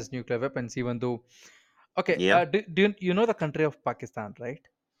 Pakistan has nuclear weapons, even though. Okay, Yeah. do you know the country of Pakistan, right?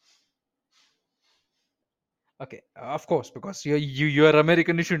 Okay, of course, because you're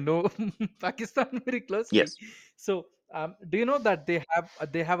American, you should know Pakistan very closely. Yes. So, do you know that they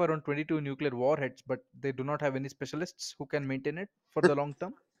have around 22 nuclear warheads, but they do not have any specialists who can maintain it for the long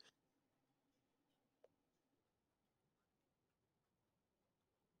term?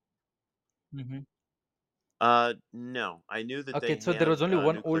 Hmm. No, I knew that Okay, they so there had was only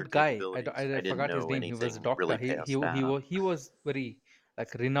one nuclear old guy. capabilities. I I didn't forgot his know name. He was a anything doctor. really He past wa- he that. wa- he was very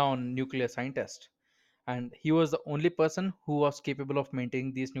like renowned nuclear scientist, and he was the only person who was capable of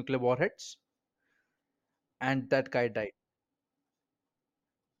maintaining these nuclear warheads. And that guy died.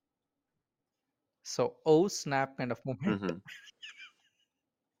 So, oh snap, kind of moment. Hmm.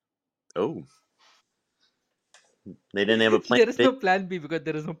 Oh, they didn't have a plan There is B. no plan B because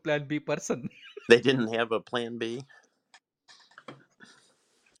there is no plan B person. They didn't have a plan B.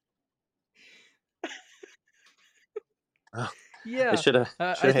 Oh, they Yeah, should I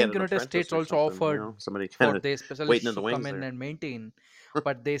have had think an United apprentice States or also something. You offered know, somebody for kind of their waiting specialists in the to come wings in there. and maintain,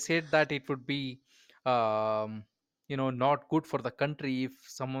 but they said that it would be, not good for the country if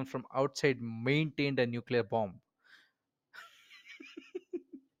someone from outside maintained a nuclear bomb.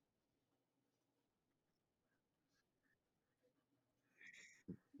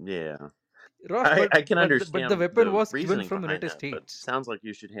 Yeah, Ross, but I can the understand weapon the was given reasoning from behind United that, but States. sounds like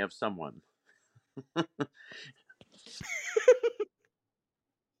you should have someone.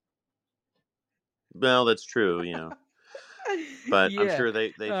 Well, that's true. You know, but I'm Yeah, sure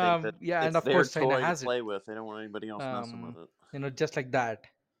they think that yeah, and it's of their course China toy to has it. play with. They don't want anybody else messing with Um, it. just like that.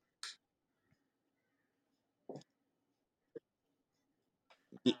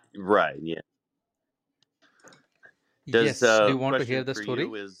 Right. Yeah. Does Yes. Do you want to hear question the for you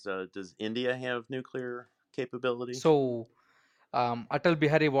story? is does India have nuclear capability? So, Atal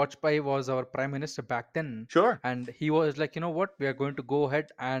Bihari Vajpayee was our prime minister back then, Sure. and he was like, you know what, we are going to go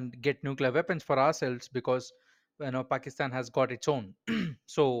ahead and get nuclear weapons for ourselves because Pakistan has got its own.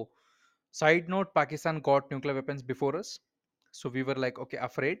 So, side note, Pakistan got nuclear weapons before us, so we were like, okay,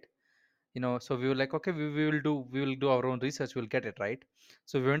 afraid. So we were like, okay, we will do our own research, we'll get it right.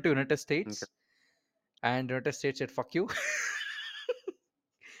 So we went to United Okay. States, and United States said, fuck you.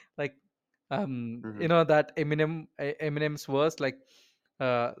 Like, Hmm. that Eminem's verse, like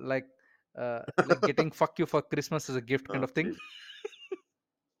getting fuck you for Christmas is a gift kind Oh, of thing. geez.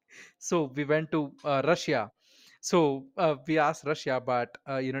 So we went to Russia. So we asked Russia, but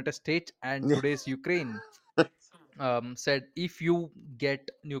United States and today's Ukraine said, if you get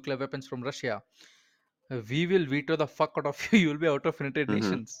nuclear weapons from Russia, we will veto the fuck out of you. You will be out of United Mm-hmm.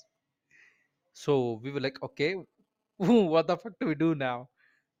 Nations. So we were like, okay, what the fuck do we do now?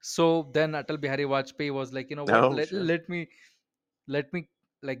 So then Atal Bihari Vajpayee was like, you know what? Oh Let shit. let me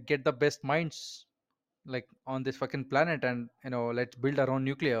like get the best minds like on this fucking planet, and let's build our own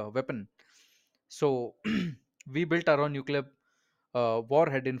nuclear weapon. So we built our own nuclear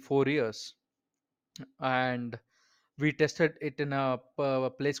warhead in 4 years, and we tested it in a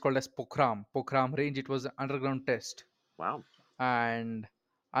place called as Pokhram range. It was an underground test, Wow. and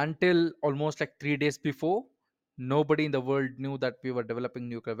until almost like 3 days before, nobody in the world knew that we were developing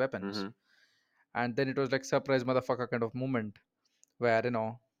nuclear weapons. Mm-hmm. And then it was like surprise motherfucker kind of moment where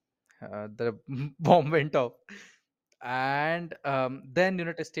the bomb went off, and then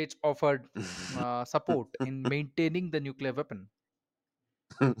United States offered support in maintaining the nuclear weapon,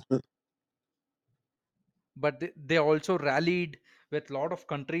 but they also rallied with a lot of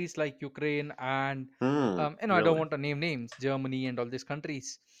countries like Ukraine and Hmm. I don't Really? want to name names, Germany and all these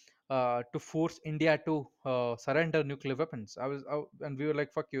countries, to force India to surrender nuclear weapons. And we were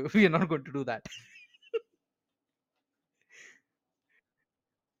like, fuck you, we are not going to do that.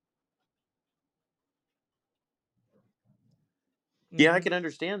 Yeah, I Hmm. can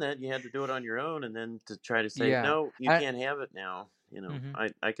understand that. You had to do it on your own, and then to try to say, Yeah. no, you And can't have it now.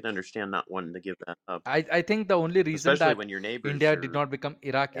 mhm. I can understand not wanting to give that up, I think the only reason especially that when your neighbors India did sure not become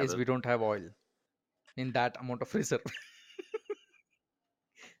Iraq have is it. we don't have oil in that amount of reserve.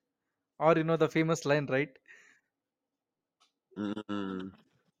 Or the famous line, right? Mm.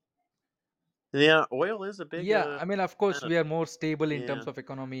 Yeah, oil is a big Yeah, I mean, of course, planet. we are more stable in Yeah. terms of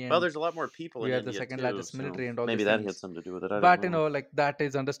economy, Well, and there's a lot more people we in have the India second too, largest so military and all maybe these that had things. something to do with it. I don't But know. like that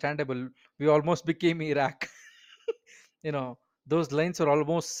is understandable. We almost became Iraq. you know those lines are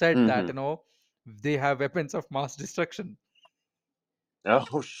almost said that Mm-hmm. they have weapons of mass destruction.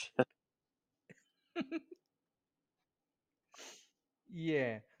 Oh shit.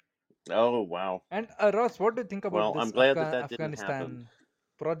 Yeah. Oh wow. And Ross, what do you think about Well, this I'm glad that that didn't happen.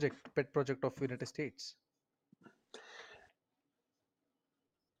 Afghanistan pet project of United States?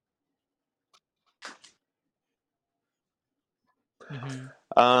 Mm-hmm.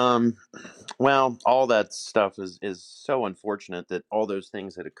 Um, well, all that stuff is so unfortunate that all those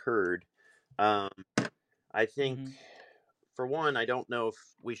things had occurred. Um, I think, Mm-hmm. for one, I don't know if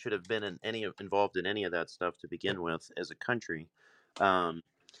we should have been involved in any of that stuff to begin with as a country. Um,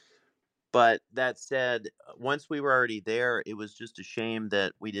 but that said, once we were already there, it was just a shame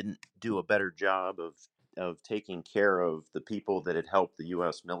that we didn't do a better job of taking care of the people that had helped the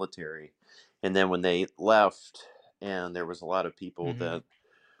U.S. military. And then when they left, and there was a lot of people Mm-hmm. that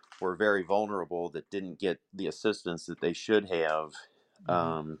were very vulnerable that didn't get the assistance that they should have Mm-hmm.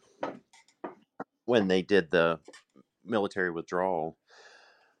 um, when they did the military withdrawal.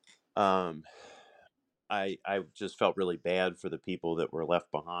 Um, I just felt really bad for the people that were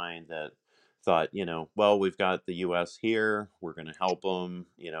left behind that thought, well, we've got the U.S. here, we're going to help them.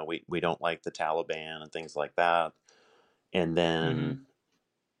 We don't like the Taliban and things like that. And then,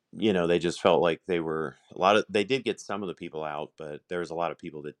 Mm-hmm. they just felt like they did get some of the people out, but there was a lot of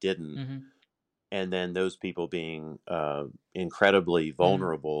people that didn't. Mm-hmm. And then those people being incredibly Mm-hmm.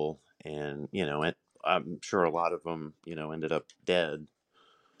 vulnerable, and I'm sure a lot of them ended up dead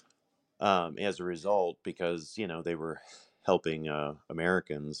as a result, because they were helping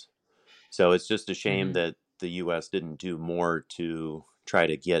Americans. So it's just a shame Mm-hmm. that the U.S. didn't do more to try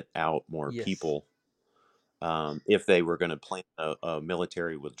to get out more Yes. people, if they were going to plan a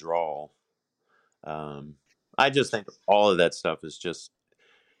military withdrawal. um, I just think all of that stuff is just,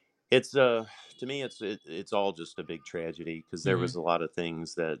 it's to me it's all just a big tragedy, because there was Mm-hmm. a lot of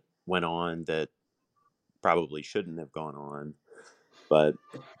things that went on that probably shouldn't have gone on. But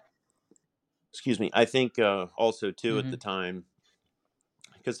excuse me, I think also too at the Mm-hmm. time,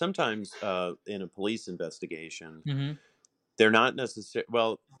 because sometimes in a police investigation, Mm-hmm. they're not necessarily,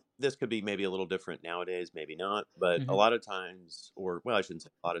 well, this could be maybe a little different nowadays, maybe not, but a Mm-hmm. lot of times, or well, I shouldn't say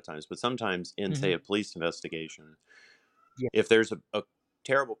a lot of times, but sometimes in, say, Mm-hmm. a police investigation, if Yes. there's a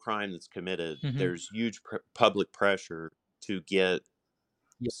terrible crime that's committed, Mm-hmm. there's huge public pressure to get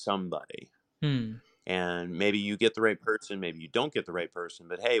Yeah. somebody. Hmm. And maybe you get the right person, maybe you don't get the right person,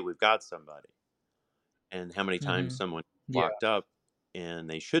 but hey, we've got somebody. And how many times Mm-hmm. someone Yeah. locked up and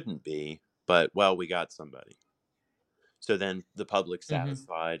they shouldn't be, but well, we got somebody. So then the public's Mm-hmm.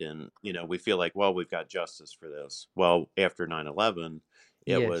 satisfied, and we feel like, well, we've got justice for this. Well, after 9/11,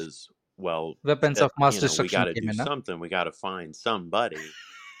 it Yes. was, well, Weapons of shit, mass we got destruction to came do in, huh? something. We got to find somebody.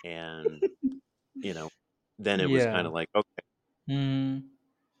 And you know then it was kind Yeah. of like, okay. Mm.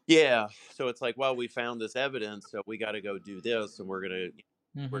 Yeah, so it's like, well, we found this evidence, so we got to go do this, and we're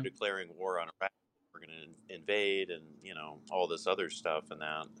Mm-hmm. declaring war on Iraq. We're gonna invade, and all this other stuff and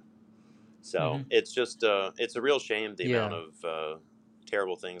that. So Mm-hmm. it's just it's a real shame the amount Yeah. of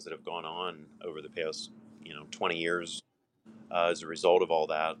terrible things that have gone on over the past 20 years as a result of all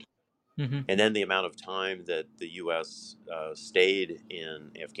that. Mm-hmm. And then the amount of time that the U.S. Stayed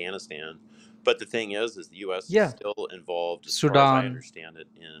in Afghanistan. But the thing is the U.S. is Yeah. still involved, as far as I Sudan. understand it,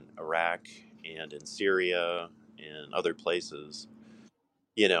 in Iraq and in Syria and other places.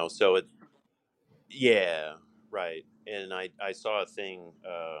 So yeah, right. And I saw a thing.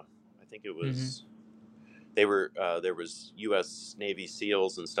 I think it Mm-hmm. was they were there was U.S. Navy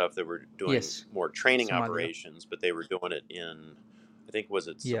SEALs and stuff that were doing Yes. more training Somalia. operations, but they were doing it in, I think, was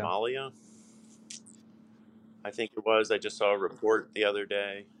it Yeah. Somalia? I think it was. I just saw a report the other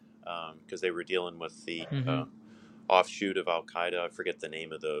day because they were dealing with the Mm-hmm. offshoot of Al Qaeda. I forget the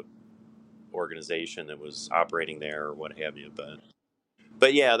name of the organization that was operating there or what have you.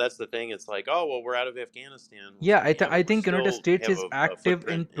 But yeah, that's the thing. It's like, oh well, we're out of Afghanistan. Well, Yeah. yeah, I but we think United still States have is a active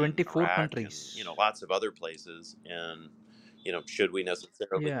footprint in in 24 Iraq and countries. lots of other places. And should we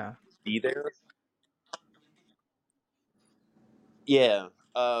necessarily Yeah. be there? Yeah.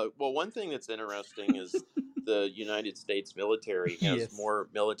 Well, one thing that's interesting is the United States military has Yes. more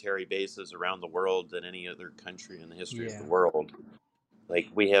military bases around the world than any other country in the history of the Yeah. world. Like,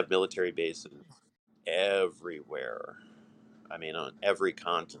 we have military bases everywhere. I mean, on every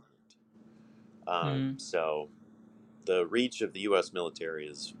continent. Mm-hmm. So the reach of the U.S. military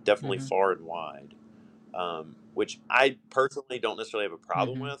is definitely Mm-hmm. far and wide, which I personally don't necessarily have a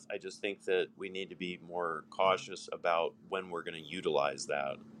problem Mm-hmm. with. I just think that we need to be more cautious about when we're going to utilize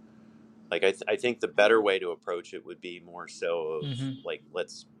that. Like, I think the better way to approach it would be more so of, Mm-hmm. like,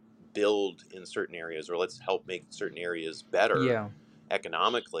 let's build in certain areas, or let's help make certain areas better Yeah.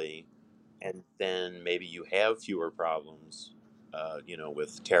 economically, and then maybe you have fewer problems,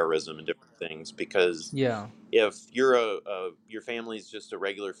 with terrorism and different things. Because Yeah. if you're your family's just a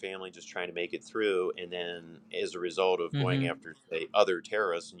regular family just trying to make it through, and then as a result of going Mm-hmm. after, say, other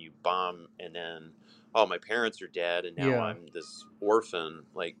terrorists, and you bomb, and then, oh, my parents are dead and now Yeah. I'm this orphan,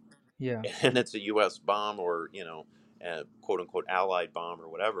 like, Yeah. and it's a U.S. bomb, or a quote unquote allied bomb or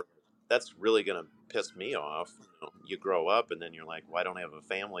whatever, that's really going to piss me off. You grow up and then you're like, well, I don't have a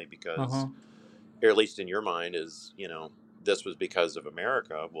family because, Uh-huh. or at least in your mind, is, this was because of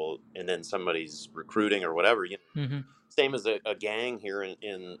America. Well, and then somebody's recruiting or whatever. Mm-hmm. Same as a gang here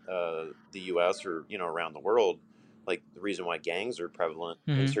in the U.S. or around the world. Like, the reason why gangs are prevalent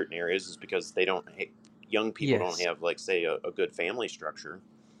in Mm-hmm. certain areas is because they don't young people don't Yes. have, like, say, a good family structure,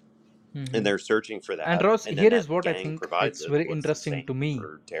 and Mm-hmm. they're searching for And that, Ross, and then here is that what I gang think provides it's it. very Well, it's the interesting to same me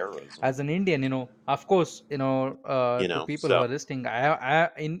for terrorism, as an Indian. Of course, to people who so. are listening,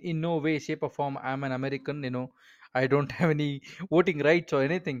 in no way, shape, or form, I'm an American. I don't have any voting rights or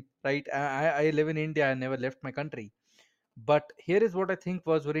anything, right? I live in India. I never left my country. But here is what I think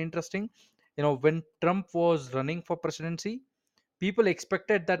was very interesting. When Trump was running for presidency, people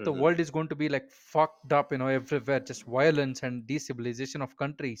expected that the Hmm. world is going to be like fucked up, everywhere, just violence and destabilization of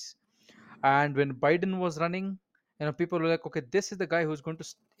countries. And when Biden was running, people were like, okay, this is the guy who's going to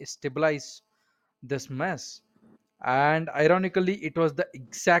stabilize this mess. And ironically, it was the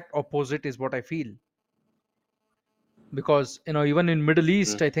exact opposite, is what I feel. Because even in Middle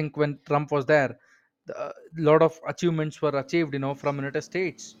East, I Hmm. think when Trump was there, a lot of achievements were achieved, from United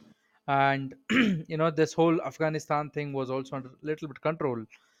States. And this whole Afghanistan thing was also under a little bit control.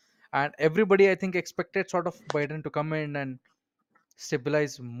 And everybody, I think, expected sort of Biden to come in and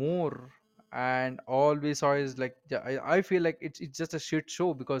stabilize more. And all we saw is like, yeah, I feel like it's just a shit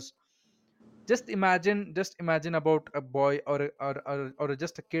show. Because just imagine about a boy or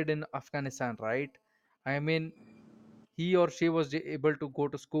just a kid in Afghanistan, right? I mean, he or she was able to go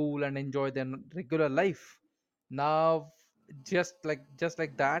to school and enjoy their regular life. Now, just like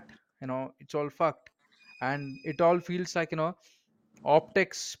that, it's all fucked. And it all feels like,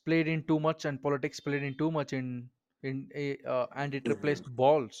 optics played in too much and politics played in too much in a and it replaced Hmm.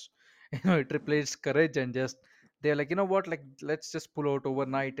 balls. It replaced courage. And just they're like, what, like, let's just pull out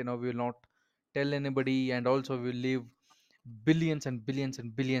overnight. We will not tell anybody, and also we'll leave billions and billions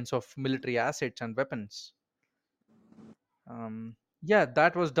and billions of military assets and weapons. Yeah,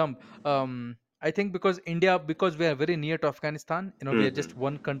 that was dumb. I think because India, because we are very near to Afghanistan, we are just Hmm.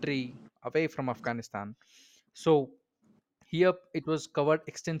 one country away from Afghanistan. So here it was covered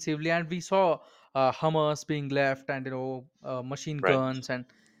extensively, and we saw Hummers being left, and machine Right. guns, and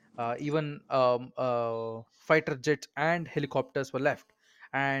even fighter jets and helicopters were left.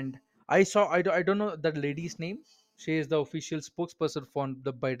 And I don't know that lady's name. She is the official spokesperson for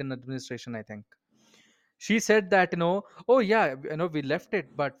the Biden administration, I think. She said that, oh yeah, we left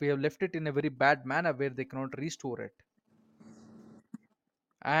it, but we have left it in a very bad manner where they cannot restore it.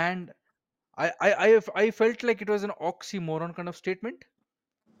 And I felt like it was an oxymoron kind of statement.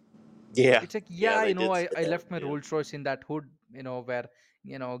 Yeah, It's like, yeah, yeah, they did say I that. left my Yeah. Rolls Royce in that hood, where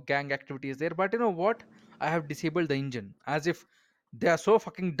gang activity is there, but you know what, I have disabled the engine, as if they are so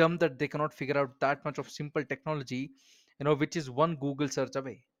fucking dumb that they cannot figure out that much of simple technology, which is one Google search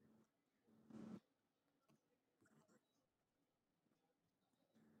away.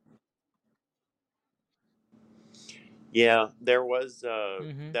 Yeah,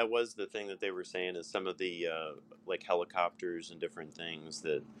 Mm-hmm. that was the thing that they were saying is some of the like helicopters and different things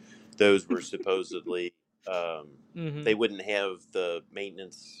that those were supposedly Mm-hmm. they wouldn't have the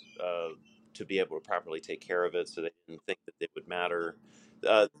maintenance to be able to properly take care of it, so they didn't think that it would matter.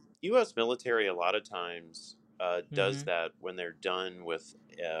 U.S. military a lot of times does Mm-hmm. that when they're done with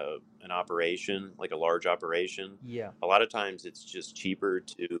an operation, like a large operation. Yeah. A lot of times it's just cheaper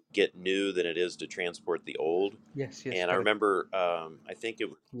to get new than it is to transport the old. Yes, yes, And I correct. remember, I think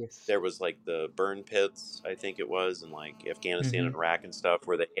Yes. there was like the burn pits, I think it was, in like Afghanistan Mm-hmm. and Iraq and stuff,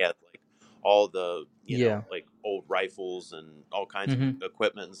 where they had like all the, Yeah. like old rifles and all kinds of Mm-hmm.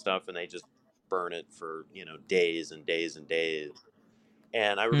 equipment and stuff, and they just burn it for, days and days and days.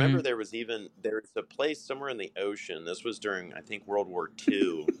 And I remember Mm-hmm. there's a place somewhere in the ocean. This was during, I think, World War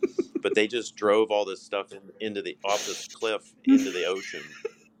II, but they just drove all this stuff into the off this cliff into the ocean,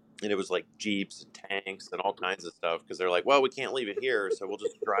 and it was like jeeps and tanks and all kinds of stuff because they're like, well, we can't leave it here, so we'll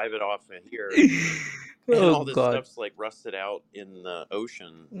just drive it off of here, and Oh all this God. stuff's like rusted out in the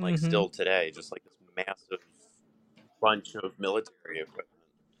ocean, like Mm-hmm. still today, just like this massive bunch of military equipment.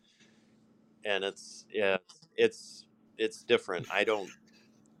 And it's, yeah, it's different.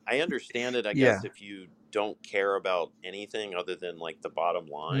 I understand it, I Yeah. guess, if you don't care about anything other than like the bottom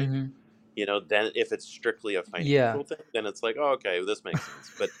line. Mm-hmm. Then if it's strictly a Yeah. financial thing, then it's like, oh, okay, this makes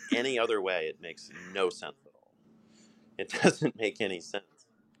sense. But any other way, it makes no sense at all. It doesn't make any sense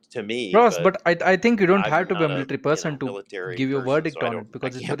to me. Ross, But but I think you don't have I'm to be a not a military person to military give your person, so verdict on it, I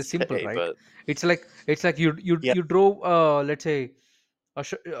because it's can't very simple, say. right? But It's like yeah, you drove, let's say, a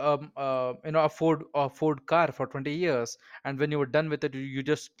Ford car for 20 years, and when you were done with it, you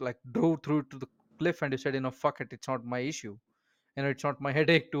just like drove through to the cliff, and you said, fuck it, it's not my issue. It's not my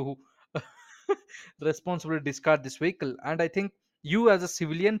headache to responsibly discard this vehicle. And I think you as a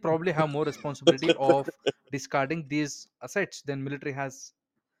civilian probably have more responsibility of discarding these assets than military has,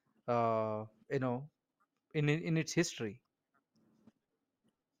 uh, you know in its history.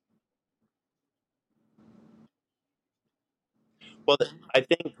 well, I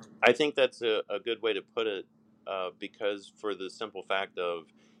think that's a good way to put it, because for the simple fact of,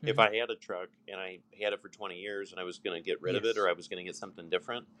 if Hmm. I had a truck and I had it for 20 years and I was going to get rid of it, or Yes. I was going to get something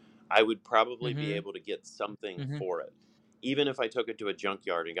different, I would probably be Hmm. able to get something Hmm. for it. Even if I took it to a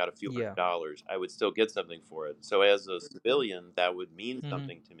junkyard and got a few Yeah. $100s, I would still get something for it. So as a civilian, that would mean Hmm.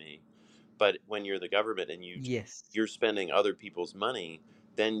 something to me. But when you're the government and Yes. you're spending other people's money,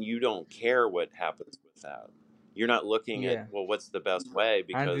 then you don't care what happens with that. You're not looking at, Yeah. well, what's the best way,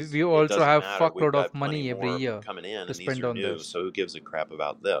 And we, because we it also doesn't have matter. We've fuckload of got plenty money every more year coming in, to and these spend are on new. this. So who gives a crap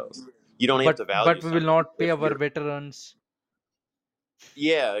about those? You don't have but to value but we will something not pay if our you're. veterans.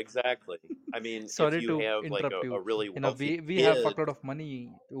 Yeah, exactly. I mean, if Sorry you to have like interrupt a you. really wealthy We have kid, fuckload of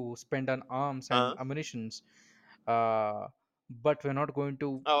money to spend on arms and huh? ammunitions, uh but we're not going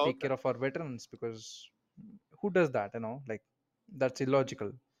to Oh, take care okay. of our veterans, because who does that, like, that's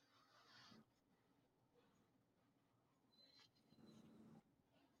illogical.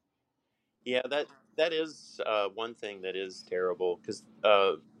 Yeah, that is one thing that is terrible, because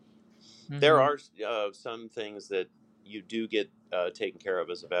there Hmm. are some things that you do get taken care of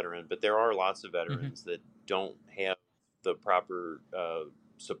as a veteran, but there are lots of Hmm. veterans that don't have the proper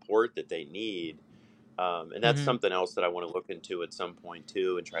support that they need. And that's Hmm. something else that I want to look into at some point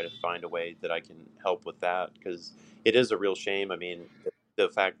too, and try to find a way that I can help with that, because it is a real shame. I mean, the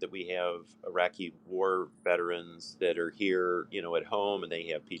fact that we have Iraqi war veterans that are here, at home, and they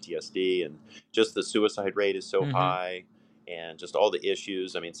have PTSD, and just the suicide rate is so Hmm. high, and just all the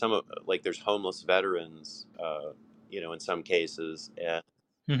issues. I mean, some of, like, there's homeless veterans, in some cases, and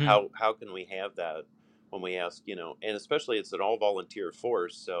Hmm. how can we have that when we ask, and especially it's an all volunteer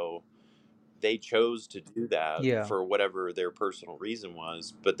force, so they chose to do that Yeah. for whatever their personal reason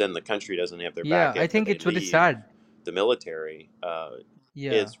was, but then the country doesn't have their Yeah, back I after think they it's very leave sad. the military.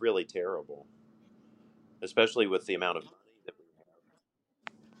 Yeah. It's really terrible, especially with the amount of money that we have.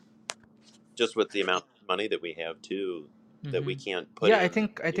 Just with the amount of money that we have too. that Hmm. we can't put Yeah, in,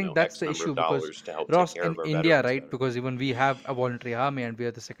 I think that's X the number issue of because dollars to help take Ross, care in of our India, veterans right? better. Because even we have a voluntary army and we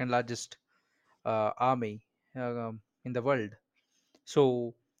are the second largest army in the world.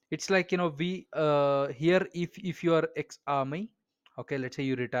 So it's like, we here, if you are ex army, okay, let's say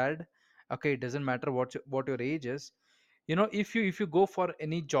you retired, okay, it doesn't matter what your age is. If you go for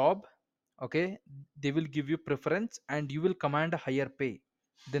any job, okay, they will give you preference and you will command a higher pay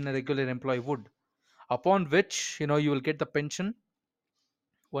than a regular employee would, upon which you will get the pension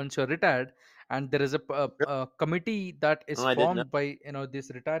once you're retired. And there is Really? a committee that is Oh, I didn't know. formed by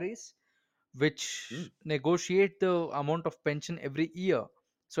these retirees, Hmm. which negotiate the amount of pension every year.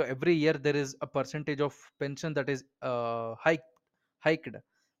 So every year there is a percentage of pension that is hiked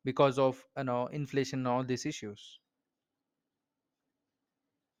because of inflation and all these issues.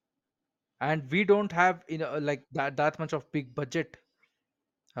 And we don't have like that much of big budget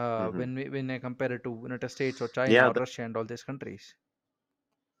Hmm. when I compare it to United States or China Yeah, or Russia and all these countries.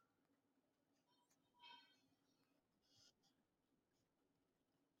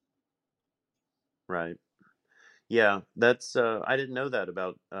 right. Yeah, that's I didn't know that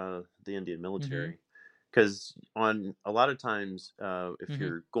about the Indian Mm-hmm. military, because on a lot of times, if Mm-hmm.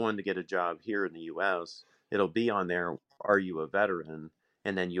 you're going to get a job here in the U.S., it'll be on there. Are you a veteran?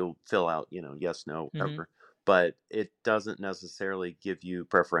 And then you'll fill out, yes, no, Mm-hmm. whatever. But it doesn't necessarily give you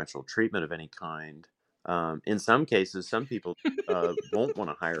preferential treatment of any kind. In some cases, some people won't want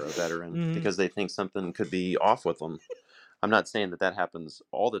to hire a veteran Mm-hmm. because they think something could be off with them. I'm not saying that that happens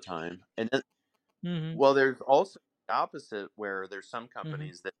all the time, and Mm-hmm. well, there's also the opposite where there's some Mm-hmm.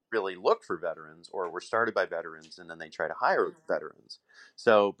 companies that really look for veterans or were started by veterans and then they try to hire veterans.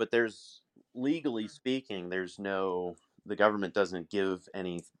 So, but there's legally speaking, there's no, the government doesn't give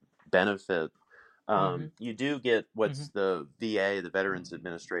any benefit. Mm-hmm. You do get what's Mm-hmm. the VA, the Veterans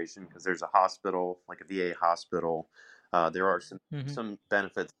Administration, because there's a hospital, like a VA hospital. There are Mm-hmm. some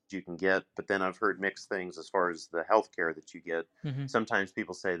benefits that you can get, but then I've heard mixed things as far as the health care that you get. Mm-hmm. Sometimes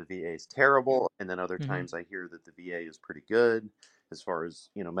people say the VA is terrible, and then other Mm-hmm. times I hear that the VA is pretty good as far as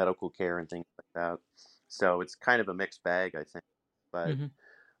medical care and things like that. So it's kind of a mixed bag, I think. But Mm-hmm.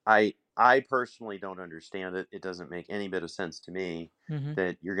 I personally don't understand it. It doesn't make any bit of sense to me Mm-hmm.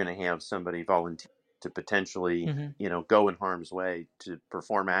 that you're going to have somebody volunteer to potentially Mm-hmm. go in harm's way to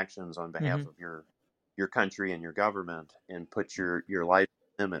perform actions on Mm-hmm. behalf of your country and your government and put your life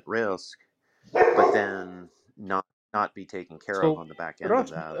and them at risk, but then not be taken care of So, on the back end of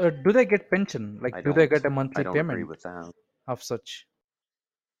Ross, that. do they get pension? Like, I do they don't get a I monthly don't agree payment with that. of such?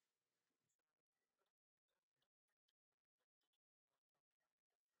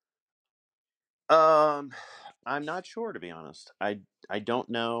 Um, I'm not sure, to be honest. I don't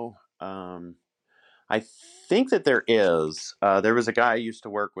know. I think that there is. There was a guy I used to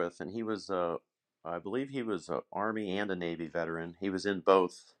work with, and he was I believe he was a Army and a Navy veteran. He was in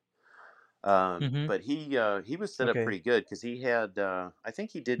both. Mm-hmm. But he was set up Okay. pretty good because he had. I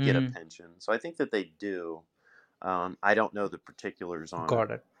think he did get a Mm-hmm. pension, so I think that they do. I don't know the particulars on it.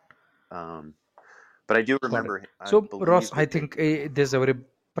 Got it. Um, but I do Got it. remember. I So, Ross, believe I that they think do. there's a very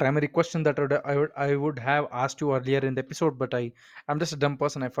primary question that I would have asked you earlier in the episode, but I'm just a dumb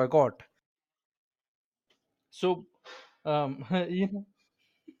person. I forgot. So, you know,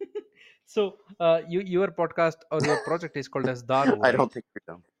 so your podcast or your project is called as DARU, I right? don't think you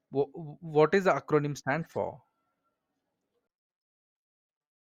know. What is the acronym stand for?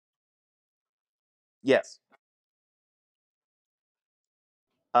 Yes.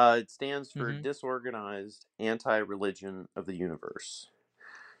 It stands for Mm-hmm. Disorganized Anti-Religion of the Universe.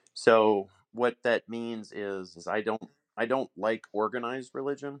 So what that means is I don't like organized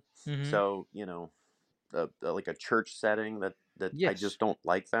religion. Mm-hmm. So like a church setting that I Yes. just don't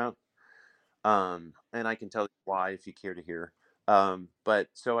like that. And I can tell you why if you care to hear. But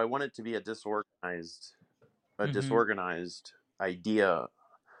so I want it to be a Mm-hmm. disorganized idea.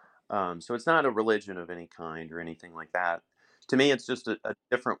 So it's not a religion of any kind or anything like that. To me, it's just a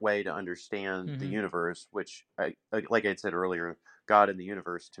different way to understand the Mm-hmm. universe, which, like I said earlier, God and the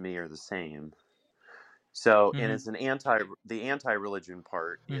universe to me are the same. So, and Mm-hmm. it's the anti-religion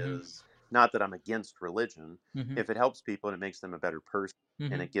part Mm-hmm. is not that I'm against religion. Mm-hmm. If it helps people and it makes them a better person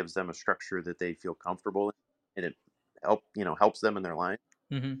and Mm-hmm. it gives them a structure that they feel comfortable in and it helps them in their life,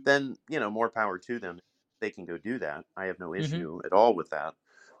 Mm-hmm. then, more power to them. They can go do that. I have no Mm-hmm. issue at all with that.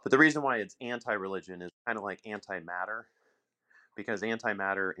 But the reason why it's anti-religion is kind of like anti-matter, because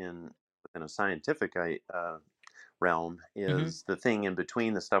antimatter within a scientific realm Mm-hmm. is the thing in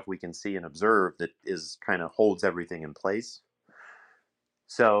between the stuff we can see and observe that is kind of holds everything in place.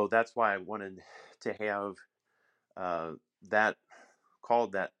 So that's why I wanted to have that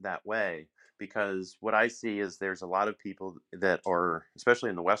called that way, because what I see is there's a lot of people that are, especially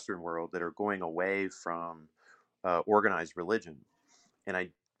in the Western world, that are going away from organized religion,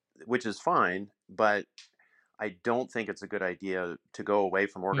 and which is fine, but I don't think it's a good idea to go away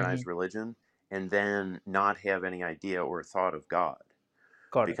from Hmm. organized religion and then not have any idea or thought of God,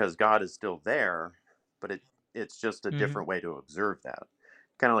 Got it. because God is still there, but it's just a Hmm. different way to observe that.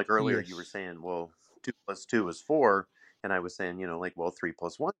 Kind of like earlier you were Yes. saying, well, 2 plus 2 is 4, and I was saying, like, well, 3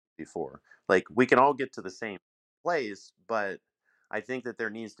 plus 1 would be 4. Like, we can all get to the same place, but I think that there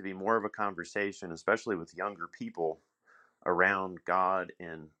needs to be more of a conversation, especially with younger people, around God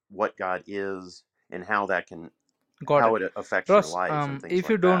and what God is and Got how it. it affects your Ross, life and things if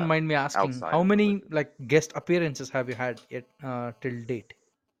you like don't that mind me asking, outside how of many religion. like guest appearances have you had yet till date?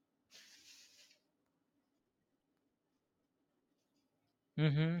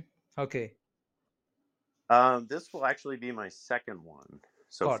 Mm-hmm. Okay. This will actually be my second one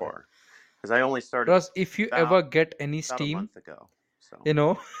so Got it. far, because I only started Ross, if you about ever get any about a steam, month ago. So. you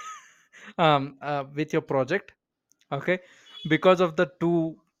know, with your project, okay, because of the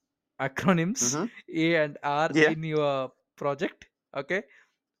two acronyms Hmm. A and R Yeah. in your project, okay,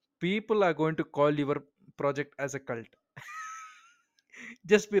 people are going to call your project as a cult.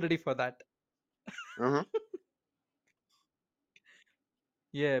 Just be ready for that. Hmm.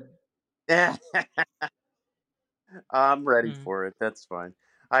 Yeah. Yeah. I'm ready Mhm. for it. That's fine.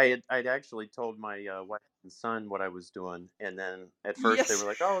 I'd actually told my wife and son what I was doing, and then at first they were Yes.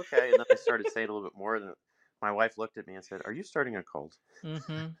 like, "Oh, okay," and then I started saying a little bit more, and my wife looked at me and said, "Are you starting a cult?"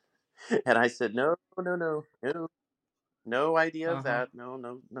 Mm-hmm. And I said, "No, no, no, no, no idea of Uh-huh. that. No,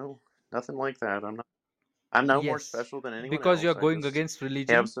 no, no, nothing like that. I'm no more Yes. special than anyone Because you're else. I going just against have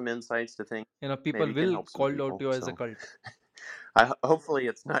religion, some insights to think people maybe can will help some call out people." you as a So, cult. hopefully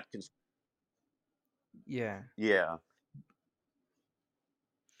it's not. Yeah. Yeah.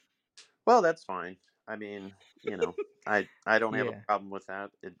 Well, that's fine. I mean, I don't have a Yeah. problem with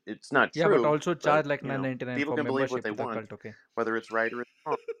that. It's not Yeah, but true, also but charge like 9.99 people for can believe what membership they to the want, cult, okay? whether it's right or it's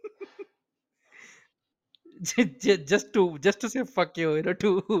wrong. Just to say fuck you,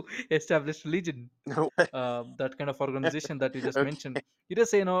 to establish religion. No. That kind of organization that you just mentioned. Okay. You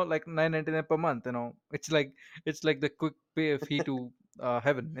just say, 9.99 per month, it's like the quick pay fee to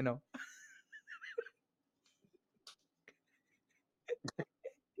heaven.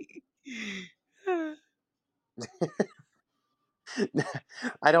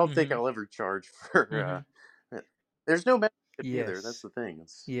 I don't think Mm-hmm. I'll ever charge for. Mm-hmm. There's no membership either. That's Yes. the thing.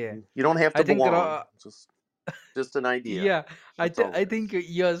 It's Yeah. you don't have I to think belong. Just an idea. yeah, That's all I it think is.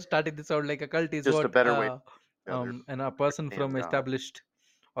 you're starting this out like a cult is Just a what better way to each other and a person understand from God. established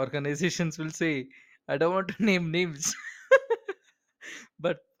organizations will say. I don't want to name names,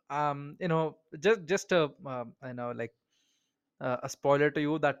 but just a like a spoiler to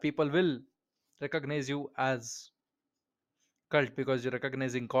you that people will recognize you as cult because you're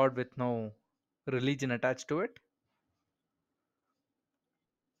recognizing God with no religion attached to it.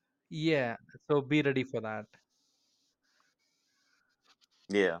 Yeah, so be ready for that,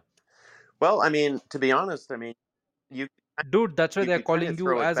 Yeah. Well, I mean, to be honest, I mean, you dude. That's why you they're could kind of calling you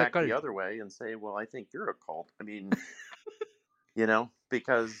throw it as a back the cult. other way and say, well, I think you're a cult. I mean,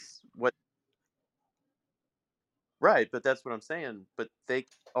 because what, right, but that's what I'm saying. But they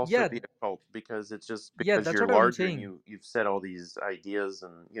could also Yeah, be a cult because it's just yeah, because that's you're what I'm larger and saying. you've set all these ideas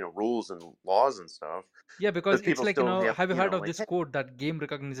and, rules and laws and stuff. Yeah, because But it's people like, still have, have you heard of like, this hey, quote that game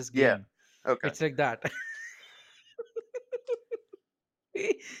recognizes yeah, game? okay. It's like that.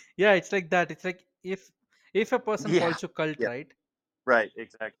 Yeah, it's like that. It's like if a person Yeah. calls you cult, Yeah. right? Right.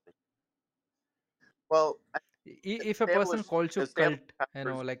 Exactly. Well, If a person calls you established cult,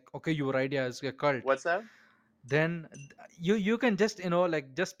 powers. like, okay, your idea is a cult, What's that? then you can just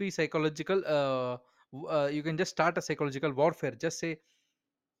like just be psychological. You can just start a psychological warfare. Just say,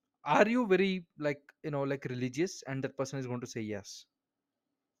 are you very like like religious? And that person is going to say yes,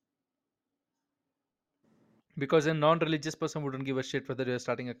 because a non-religious person wouldn't give a shit whether you're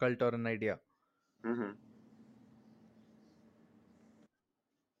starting a cult or an idea. Hmm.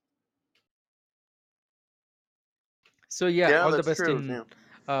 So yeah, Yeah, all the that's best true. Yeah.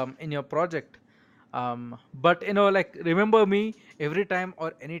 in your project. But like, remember me every time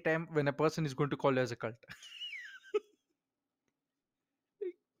or any time when a person is going to call you as a cult.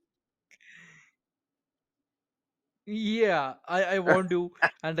 Yeah, I warned you,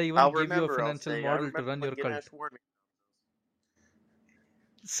 and I even I'll gave you a remember. I'll financial say I model to remember run when your cult. Ganesh warned me.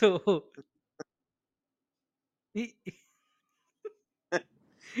 So yeah,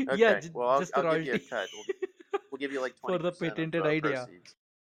 Okay. Well, I'll just the I'll give you a royalty cut. We'll give you like for the 20% of patented idea. proceeds.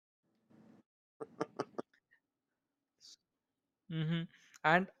 Hmm.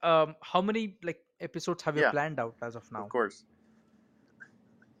 And how many like episodes have you Yeah, planned out as of of now? course.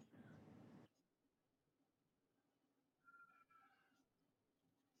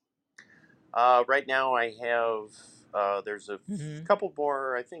 Right now, I have there's a Mm-hmm. couple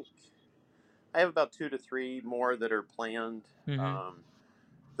more. I think I have about two to three more that are planned. Mm-hmm. Um,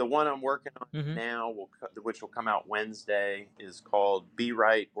 the one I'm working on Mm-hmm. now, which will come out Wednesday, is called "Be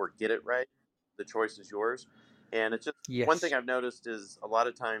Right or Get It Right." The choice is yours. And it's just one thing Yes. I've noticed is a lot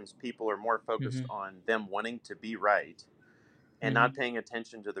of times people are more focused Mm-hmm. on them wanting to be right and Mm-hmm. not paying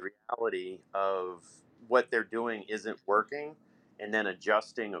attention to the reality of what they're doing isn't working and then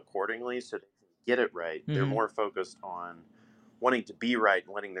adjusting accordingly so they can get it right. They're Mm-hmm. more focused on wanting to be right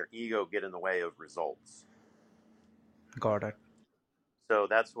and letting their ego get in the way of results. Got it. So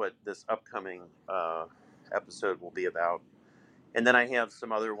that's what this upcoming episode will be about. And then I have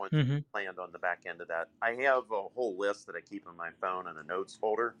some other ones Mm-hmm. planned on the back end of that. I have a whole list that I keep on my phone in a notes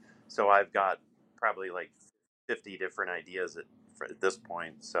folder. So I've got probably like 50 different ideas at this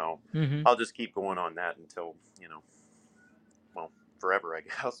point. So Mm-hmm. I'll just keep going on that until, well, forever, I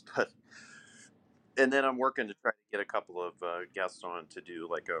guess. But and then I'm working to try to get a couple of guests on to do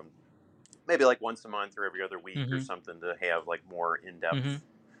like maybe like once a month or every other week or Mm-hmm. something to have like more in Mm-hmm. depth,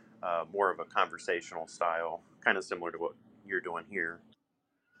 more of a conversational style, kind of similar to what you're doing here.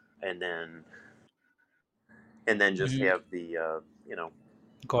 And then just Mm-hmm. have the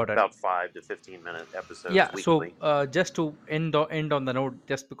Got it. about 5 to 15 minute episodes Yeah. So weekly. just to end on the note,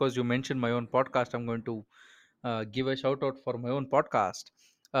 just because you mentioned my own podcast, I'm going to give a shout out for my own podcast.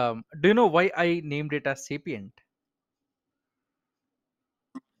 Do you know why I named it as Sapient?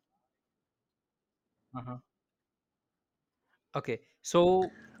 Uh-huh. Okay,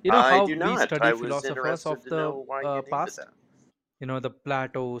 so you know I how do we not. study I was philosophers interested of to the know why you named it past, that. the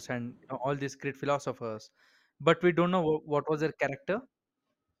Platos and all these great philosophers, but we don't know what was their character.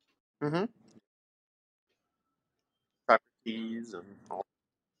 Mm-hmm. Socrates and all.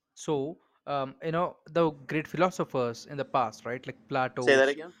 So the great philosophers in the past, right, like Say that Platos,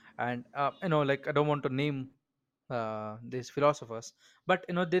 again. and like I don't want to name these philosophers, but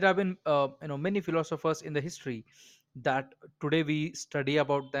there have been many philosophers in the history that today we study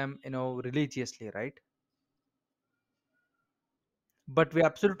about them religiously, right? But we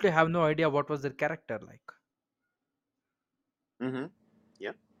absolutely have no idea what was their character like. Mm-hmm.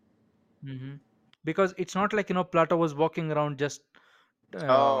 Yeah. Hmm. Because it's not like Plato was walking around just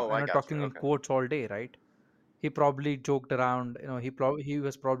Oh, I got you. talking in Okay. quotes all day, right? He probably joked around. He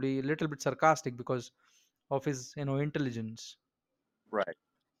was probably a little bit sarcastic because of his intelligence. Right.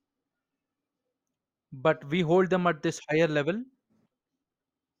 But we hold them at this higher level.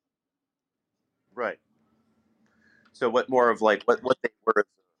 Right. So what more of like what they were?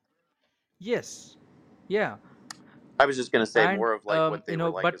 Yes, yeah. I was just going to say And more of like what they were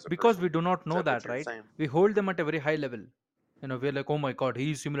like but as a because person. we do not Is know that what that, you're right, saying? we hold them at a very high level. We're like, oh my god,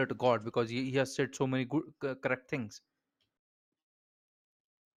 he is similar to god because he has said so many good correct things.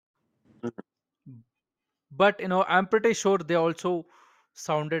 Mhm. But I'm pretty sure they also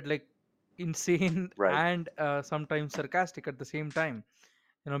sounded like insane Right. and sometimes sarcastic at the same time,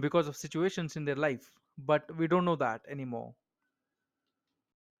 because of situations in their life, but we don't know that anymore.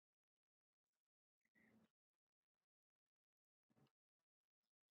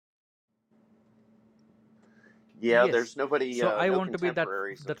 Yeah. There's Yes. nobody, So I no want to be that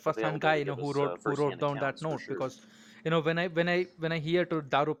contemporaries first hand available guy, to give who us wrote firsthand down that accounts for note, sure. because when I hear to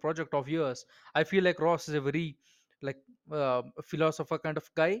Daru project of yours, I feel like Ross is a very like philosopher kind of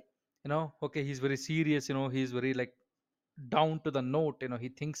guy. Okay, he's very serious. He's very like down to the note. He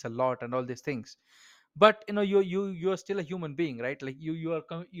thinks a lot and all these things. But you're still a human being, right? Like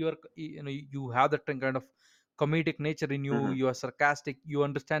you have that kind of comedic nature in you. Hmm. You are sarcastic. You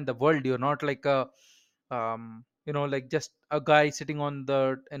understand the world. You're not like a like just a guy sitting on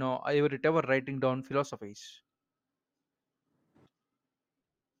the ivory tower writing down philosophies.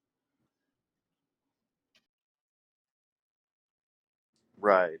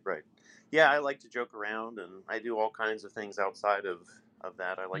 Right. Right. Yeah, I like to joke around, and I do all kinds of things outside of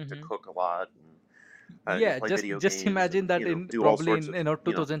that. I like to Hmm. cook a lot, and Yeah, play just video just games, imagine and that in do all probably sorts in of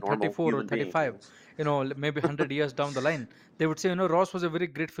normal 2034 or human being 35, things. maybe 100 years down the line, they would say Ross was a very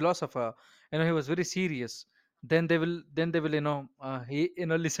great philosopher. He was very serious. Then they will he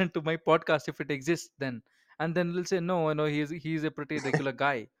listen to my podcast if it exists then, and then they'll say no, he's a pretty regular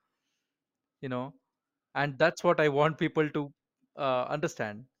guy. you know and that's what I want people to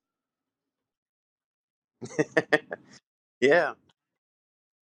understand. Yeah.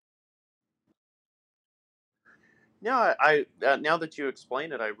 No, now that you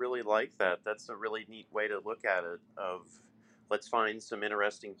explain it, I really like that. That's a really neat way to look at it. Of let's find some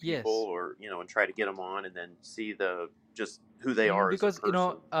interesting people, Yes. or and try to get them on, and then see the just who they are as a Because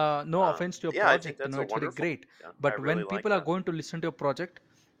person. no offense to your Yeah, I think project, that's a it's very wonderful great, idea. I but really when like people are that. going to listen to your project,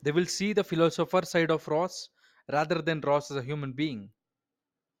 they will see the philosopher side of Ross rather than Ross as a human being.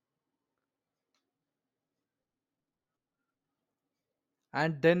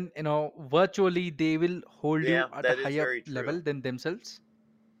 And then virtually they will hold Yeah, you at a that is higher very true. level than themselves.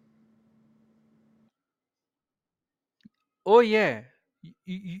 Oh yeah.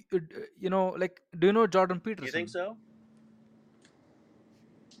 Like, do you know Jordan You think Peterson? so?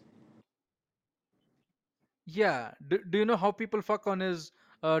 Yeah. Do you know how people fuck on his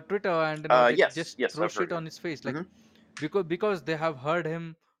Twitter, and like Yes, just yes, throw I've heard shit of on him. his face, like Hmm. because they have heard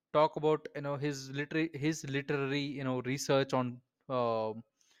him talk about his literary research on um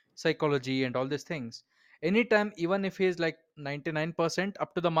psychology and all these things. Anytime, even if he's like 99%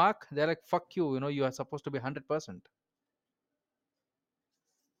 up to the mark, they're like, fuck you, you are supposed to be 100%.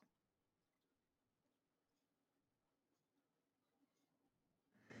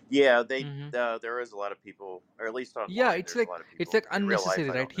 Yeah, Hmm. there is a lot of people, or at least Yeah, online, it's there's a like lot of it's people. like In real life, unnecessary,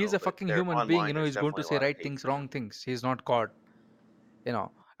 I right? don't He's know, a but fucking there human being, online, there's he's going to definitely a say lot of right hate things, for wrong him. things. He's not God,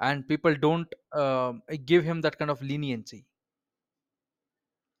 and people don't give him that kind of leniency.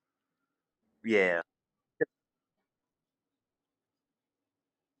 Yeah,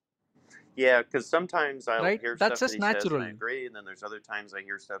 yeah, because sometimes I'll Right, hear that's stuff that just he says and I natural. agree, and then there's other times I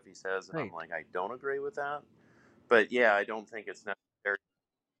hear stuff he says and I'm Right. like, I don't agree with that. But yeah, I don't think it's necessary.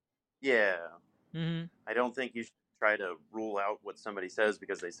 Yeah, Hmm. I don't think you should try to rule out what somebody says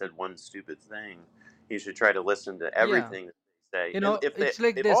because they said one stupid thing. You should try to listen to Yeah, everything that they say, and it's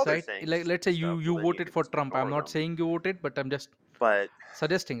like if all this, they're right? saying is Like, let's say stupid you stuff, well, then you voted can for just Trump. I'm ignore not them. saying you voted, but I'm just But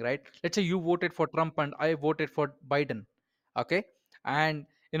suggesting, right? Let's say you voted for Trump and I voted for Biden. Okay. And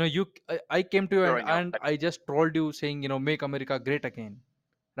I came to you, and, throwing out, and I just trolled you saying, make America great again,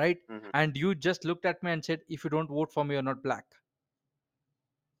 right? hmm And you just looked at me and said, if you don't vote for me, you're not black.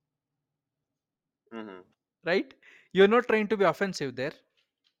 hmm Right? You're not trying to be offensive there,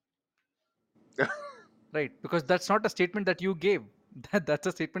 right? Because that's not a statement that you gave. That's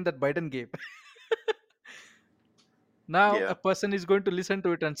a statement that Biden gave. Now yeah, a person is going to listen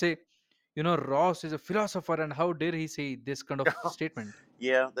to it and say, Ross is a philosopher, and how dare he say this kind of statement?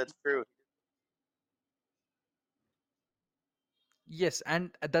 yeah, that's true. Yes,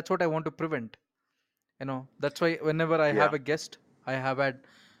 and that's what I want to prevent. That's why whenever I have Yeah, a guest, I have had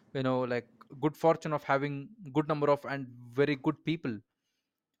like good fortune of having good number of and very good people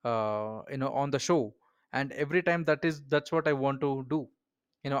on the show. And every time, that's what I want to do.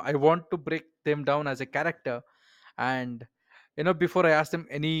 I want to break them down as a character. And before I ask them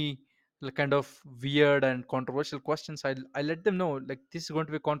any kind of weird and controversial questions, I let them know, like, this is going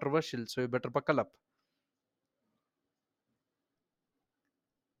to be controversial, so you better buckle up.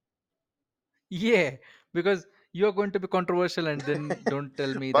 Yeah, because you're going to be controversial, and then don't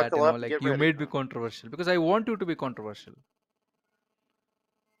tell me that buckle up and like get you ready, made me huh? controversial, because I want you to be controversial.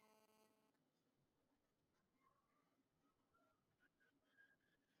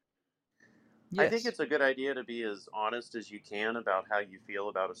 I think Yes. it's a good idea to be as honest as you can about how you feel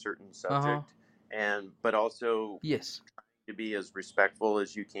about a certain Uh-huh. subject, and but also Yes. to be as respectful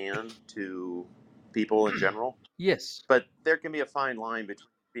as you can to people in general. Yes. But there can be a fine line between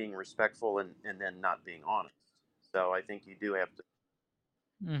being respectful and then not being honest. So I think you do have to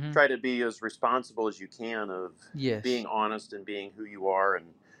Mm-hmm. try to be as responsible as you can of being Yes. honest and being who you are,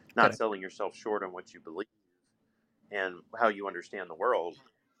 and not Correct. selling yourself short on what you believe and how you understand the world.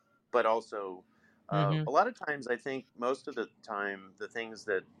 But also, Mm-hmm. a lot of times, I think most of the time, the things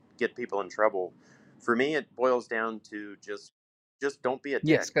that get people in trouble, for me, it boils down to just don't be a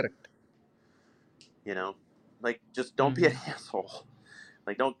Yes, dick. correct. You know, like just don't be an Mm-hmm. asshole.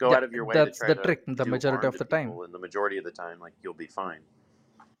 Like don't go Yeah, out of your way to that's try the to trick the do majority harm of to the time. people, and the majority of the time, like you'll be fine.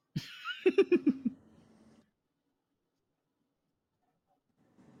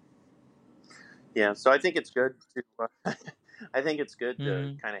 Yeah, so I think it's good to I think it's good to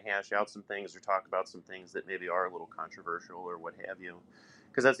Mm-hmm. kind of hash out some things or talk about some things that maybe are a little controversial or what have you,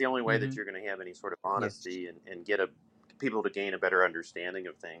 because that's the only way that Mm-hmm. you're going to have any sort of Yes. honesty and get a people to gain a better understanding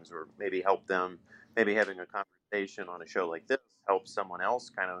of things, or maybe help them. Maybe having a conversation on a show like this helps someone else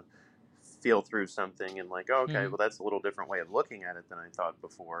kind of feel through something and like, oh, okay, Mm-hmm. well that's a little different way of looking at it than I thought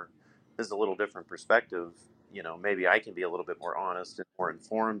before. This is a little different perspective. Maybe I can be a little bit more honest and more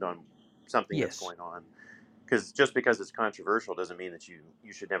informed on something that's Yes. going on, because just because it's controversial doesn't mean that you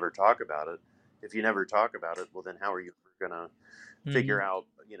should never talk about it. If you never talk about it, well then how are you ever going to Mm-hmm. figure out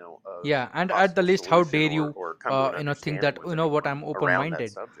Yeah, a and at the possible least, how solution, dare you or come to an think understanding that with what, anyone I'm open around that minded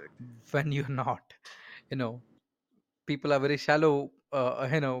subject? when you're not, you know People are very shallow,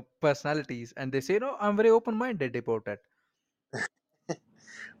 personalities, and they say, no, I'm very open minded about it.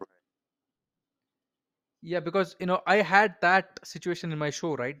 Yeah, because I had that situation in my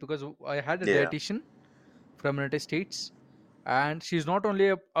show, right? Because I had a Yeah. dietitian from United States, and she's not only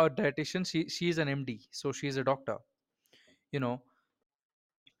a dietitian, she's an MD, so she's a doctor. You know,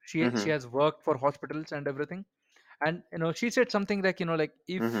 she Mm-hmm. has worked for hospitals and everything. And she said something like, like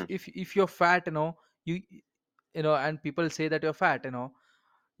if Mm-hmm. if you're fat, you and people say that you're fat,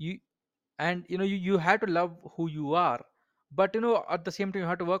 you and you have to love who you are, but at the same time you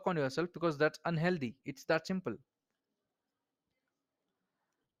have to work on yourself, because that's unhealthy. It's that simple.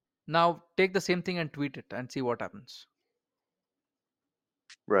 Now take the same thing and tweet it and see what happens.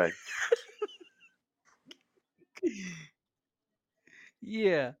 Right.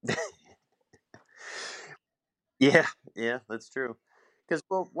 Yeah. Yeah, yeah, that's true. Because,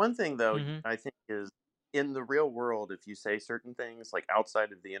 well, one thing though, Mm-hmm. I think is in the real world, if you say certain things like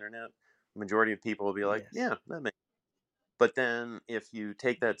outside of the internet, majority of people will be like, Yes. "Yeah, that makes." But then, if you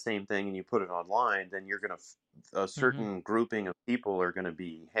take that same thing and you put it online, then you're gonna a Mm-hmm. certain grouping of people are gonna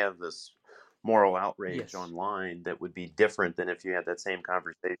be have this moral outrage Yes. online that would be different than if you had that same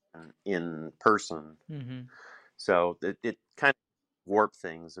conversation in person. Mm-hmm. So it kind of warped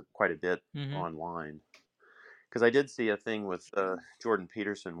things quite a bit Mm-hmm. online. Because I did see a thing with Jordan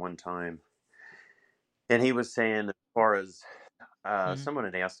Peterson one time, and he was saying, as far as Mm-hmm. someone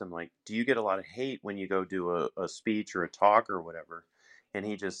had asked him, like, "Do you get a lot of hate when you go do a speech or a talk or whatever?" And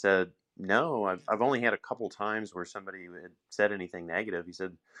he just said, "No, I've only had a couple times where somebody had said anything negative." He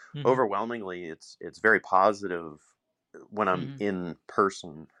said, Mm-hmm. "Overwhelmingly, it's very positive when I'm Mm-hmm. in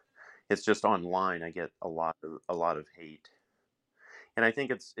person. It's just online I get a lot of hate." And I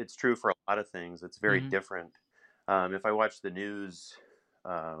think it's true for a lot of things. It's very Mm-hmm. different. If I watched the news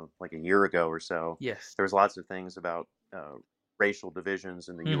like a year ago or so, Yes. there was lots of things about racial divisions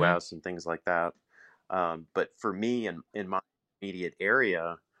in the Mm-hmm. U.S. and things like that. But for me and in my immediate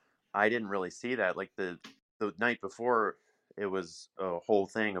area, I didn't really see that. Like the night before, it was a whole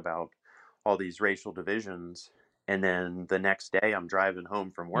thing about all these racial divisions, and then the next day, I'm driving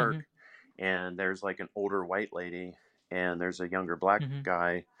home from Mm-hmm. work, and there's like an older white lady, and there's a younger black Mm-hmm.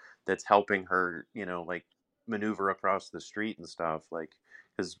 guy that's helping her, like maneuver across the street and stuff. Like,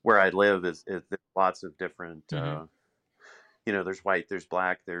 because where I live is there's lots of different. Mm-hmm. There's white, there's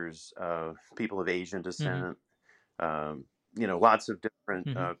black, there's people of Asian Mm-hmm. descent, lots of different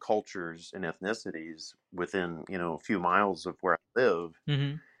Mm-hmm. cultures and ethnicities within, a few miles of where I live,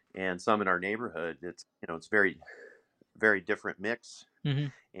 Mm-hmm. and some in our neighborhood. It's very, very different mix, Mm-hmm.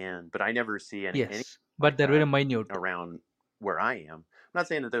 but I never see any Yes, but like they're very that minute. around where I am. I'm not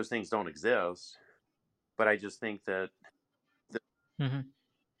saying that those things don't exist, but I just think that the, Mm-hmm.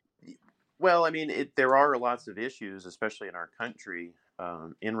 well, I mean, there are lots of issues, especially in our country,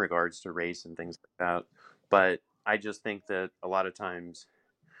 in regards to race and things like that. But I just think that a lot of times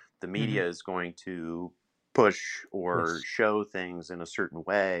the Mm-hmm. media is going to push or Yes. show things in a certain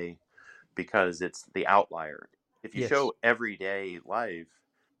way because it's the outlier. If you Yes. show everyday life,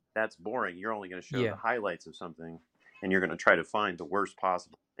 that's boring. You're only going to show the Yeah. highlights of something, and you're going to try to find the worst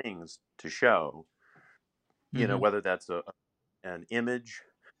possible things to show. Mm-hmm. Whether that's an image,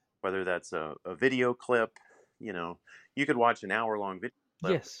 whether that's a video clip. You know, you could watch an hour long video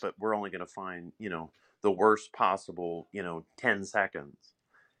clip, Yes. but we're only going to find the worst possible 10 seconds,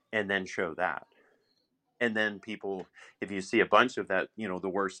 and then show that. And then people, if you see a bunch of that, the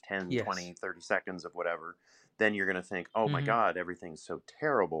worst 10, Yes. 20, 30 seconds of whatever, then you're going to think, oh my Mm-hmm. God, everything's so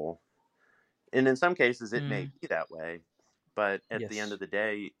terrible. And in some cases, it may Mm-hmm. be that way. But at the end Yes. of the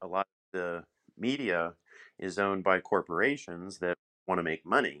day, a lot of the media is owned by corporations that want to make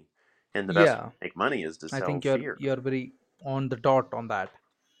money. And the best way Yeah, to make money is to I sell think you're fear. you're very on the dot on that.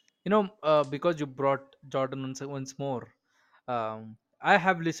 Because you brought Jordan once more. I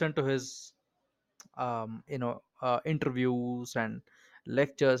have listened to his interviews and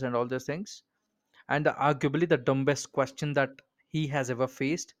lectures and all those things. And arguably, the dumbest question that he has ever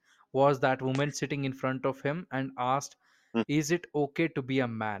faced was that woman sitting in front of him and asked, Mm. "Is it okay to be a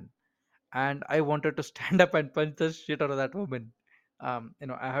man?" And I wanted to stand up and punch the shit out of that woman. I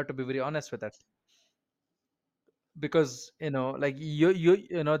have to be very honest with that, because like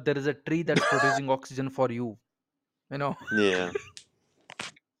there is a tree that's producing oxygen for you. You know, Yeah.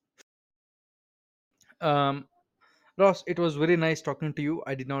 um, Ross, it was very nice talking to you.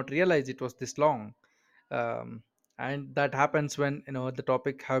 I did not realize it was this long. um, and that happens when the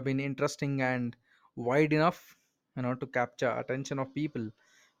topic have been interesting and wide enough to capture attention of people.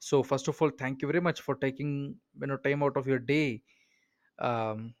 So first of all, thank you very much for taking time out of your day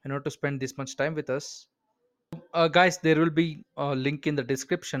to spend this much time with us. Guys, there will be a link in the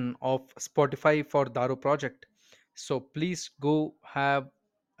description of Spotify for Daru project. So please go have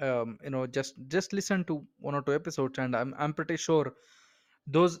just listen to one or two episodes, and I'm pretty sure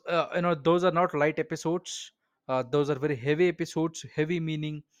those those are not light episodes. Those are very heavy episodes, heavy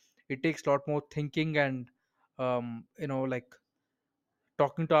meaning. It takes a lot more thinking and like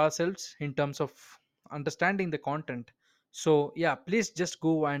talking to ourselves in terms of understanding the content. So yeah, please just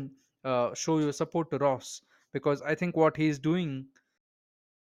go and show your support to Ross, because I think what he's doing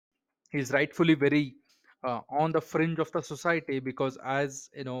is rightfully very on the fringe of the society, because as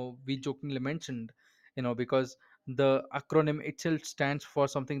we jokingly mentioned, because the acronym itself stands for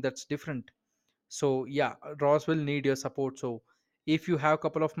something that's different. So yeah, Ross will need your support. So if you have a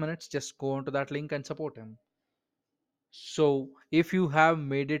couple of minutes, just go onto that link and support him. So if you have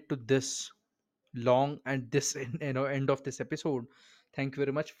made it to this long and this end of this episode, thank you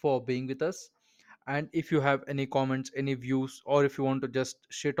very much for being with us. And if you have any comments, any views, or if you want to just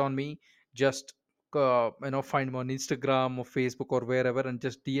shit on me, just find me on Instagram or Facebook or wherever and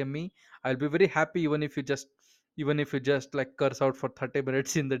just DM me. I'll be very happy, even if you just like curse out for 30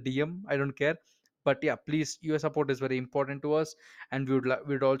 minutes in the DM. I don't care. But yeah, please, your support is very important to us, and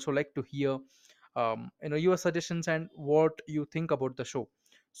we'd also like to hear your suggestions and what you think about the show.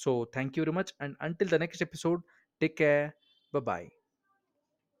 So thank you very much, and until the next episode, take care. Bye bye.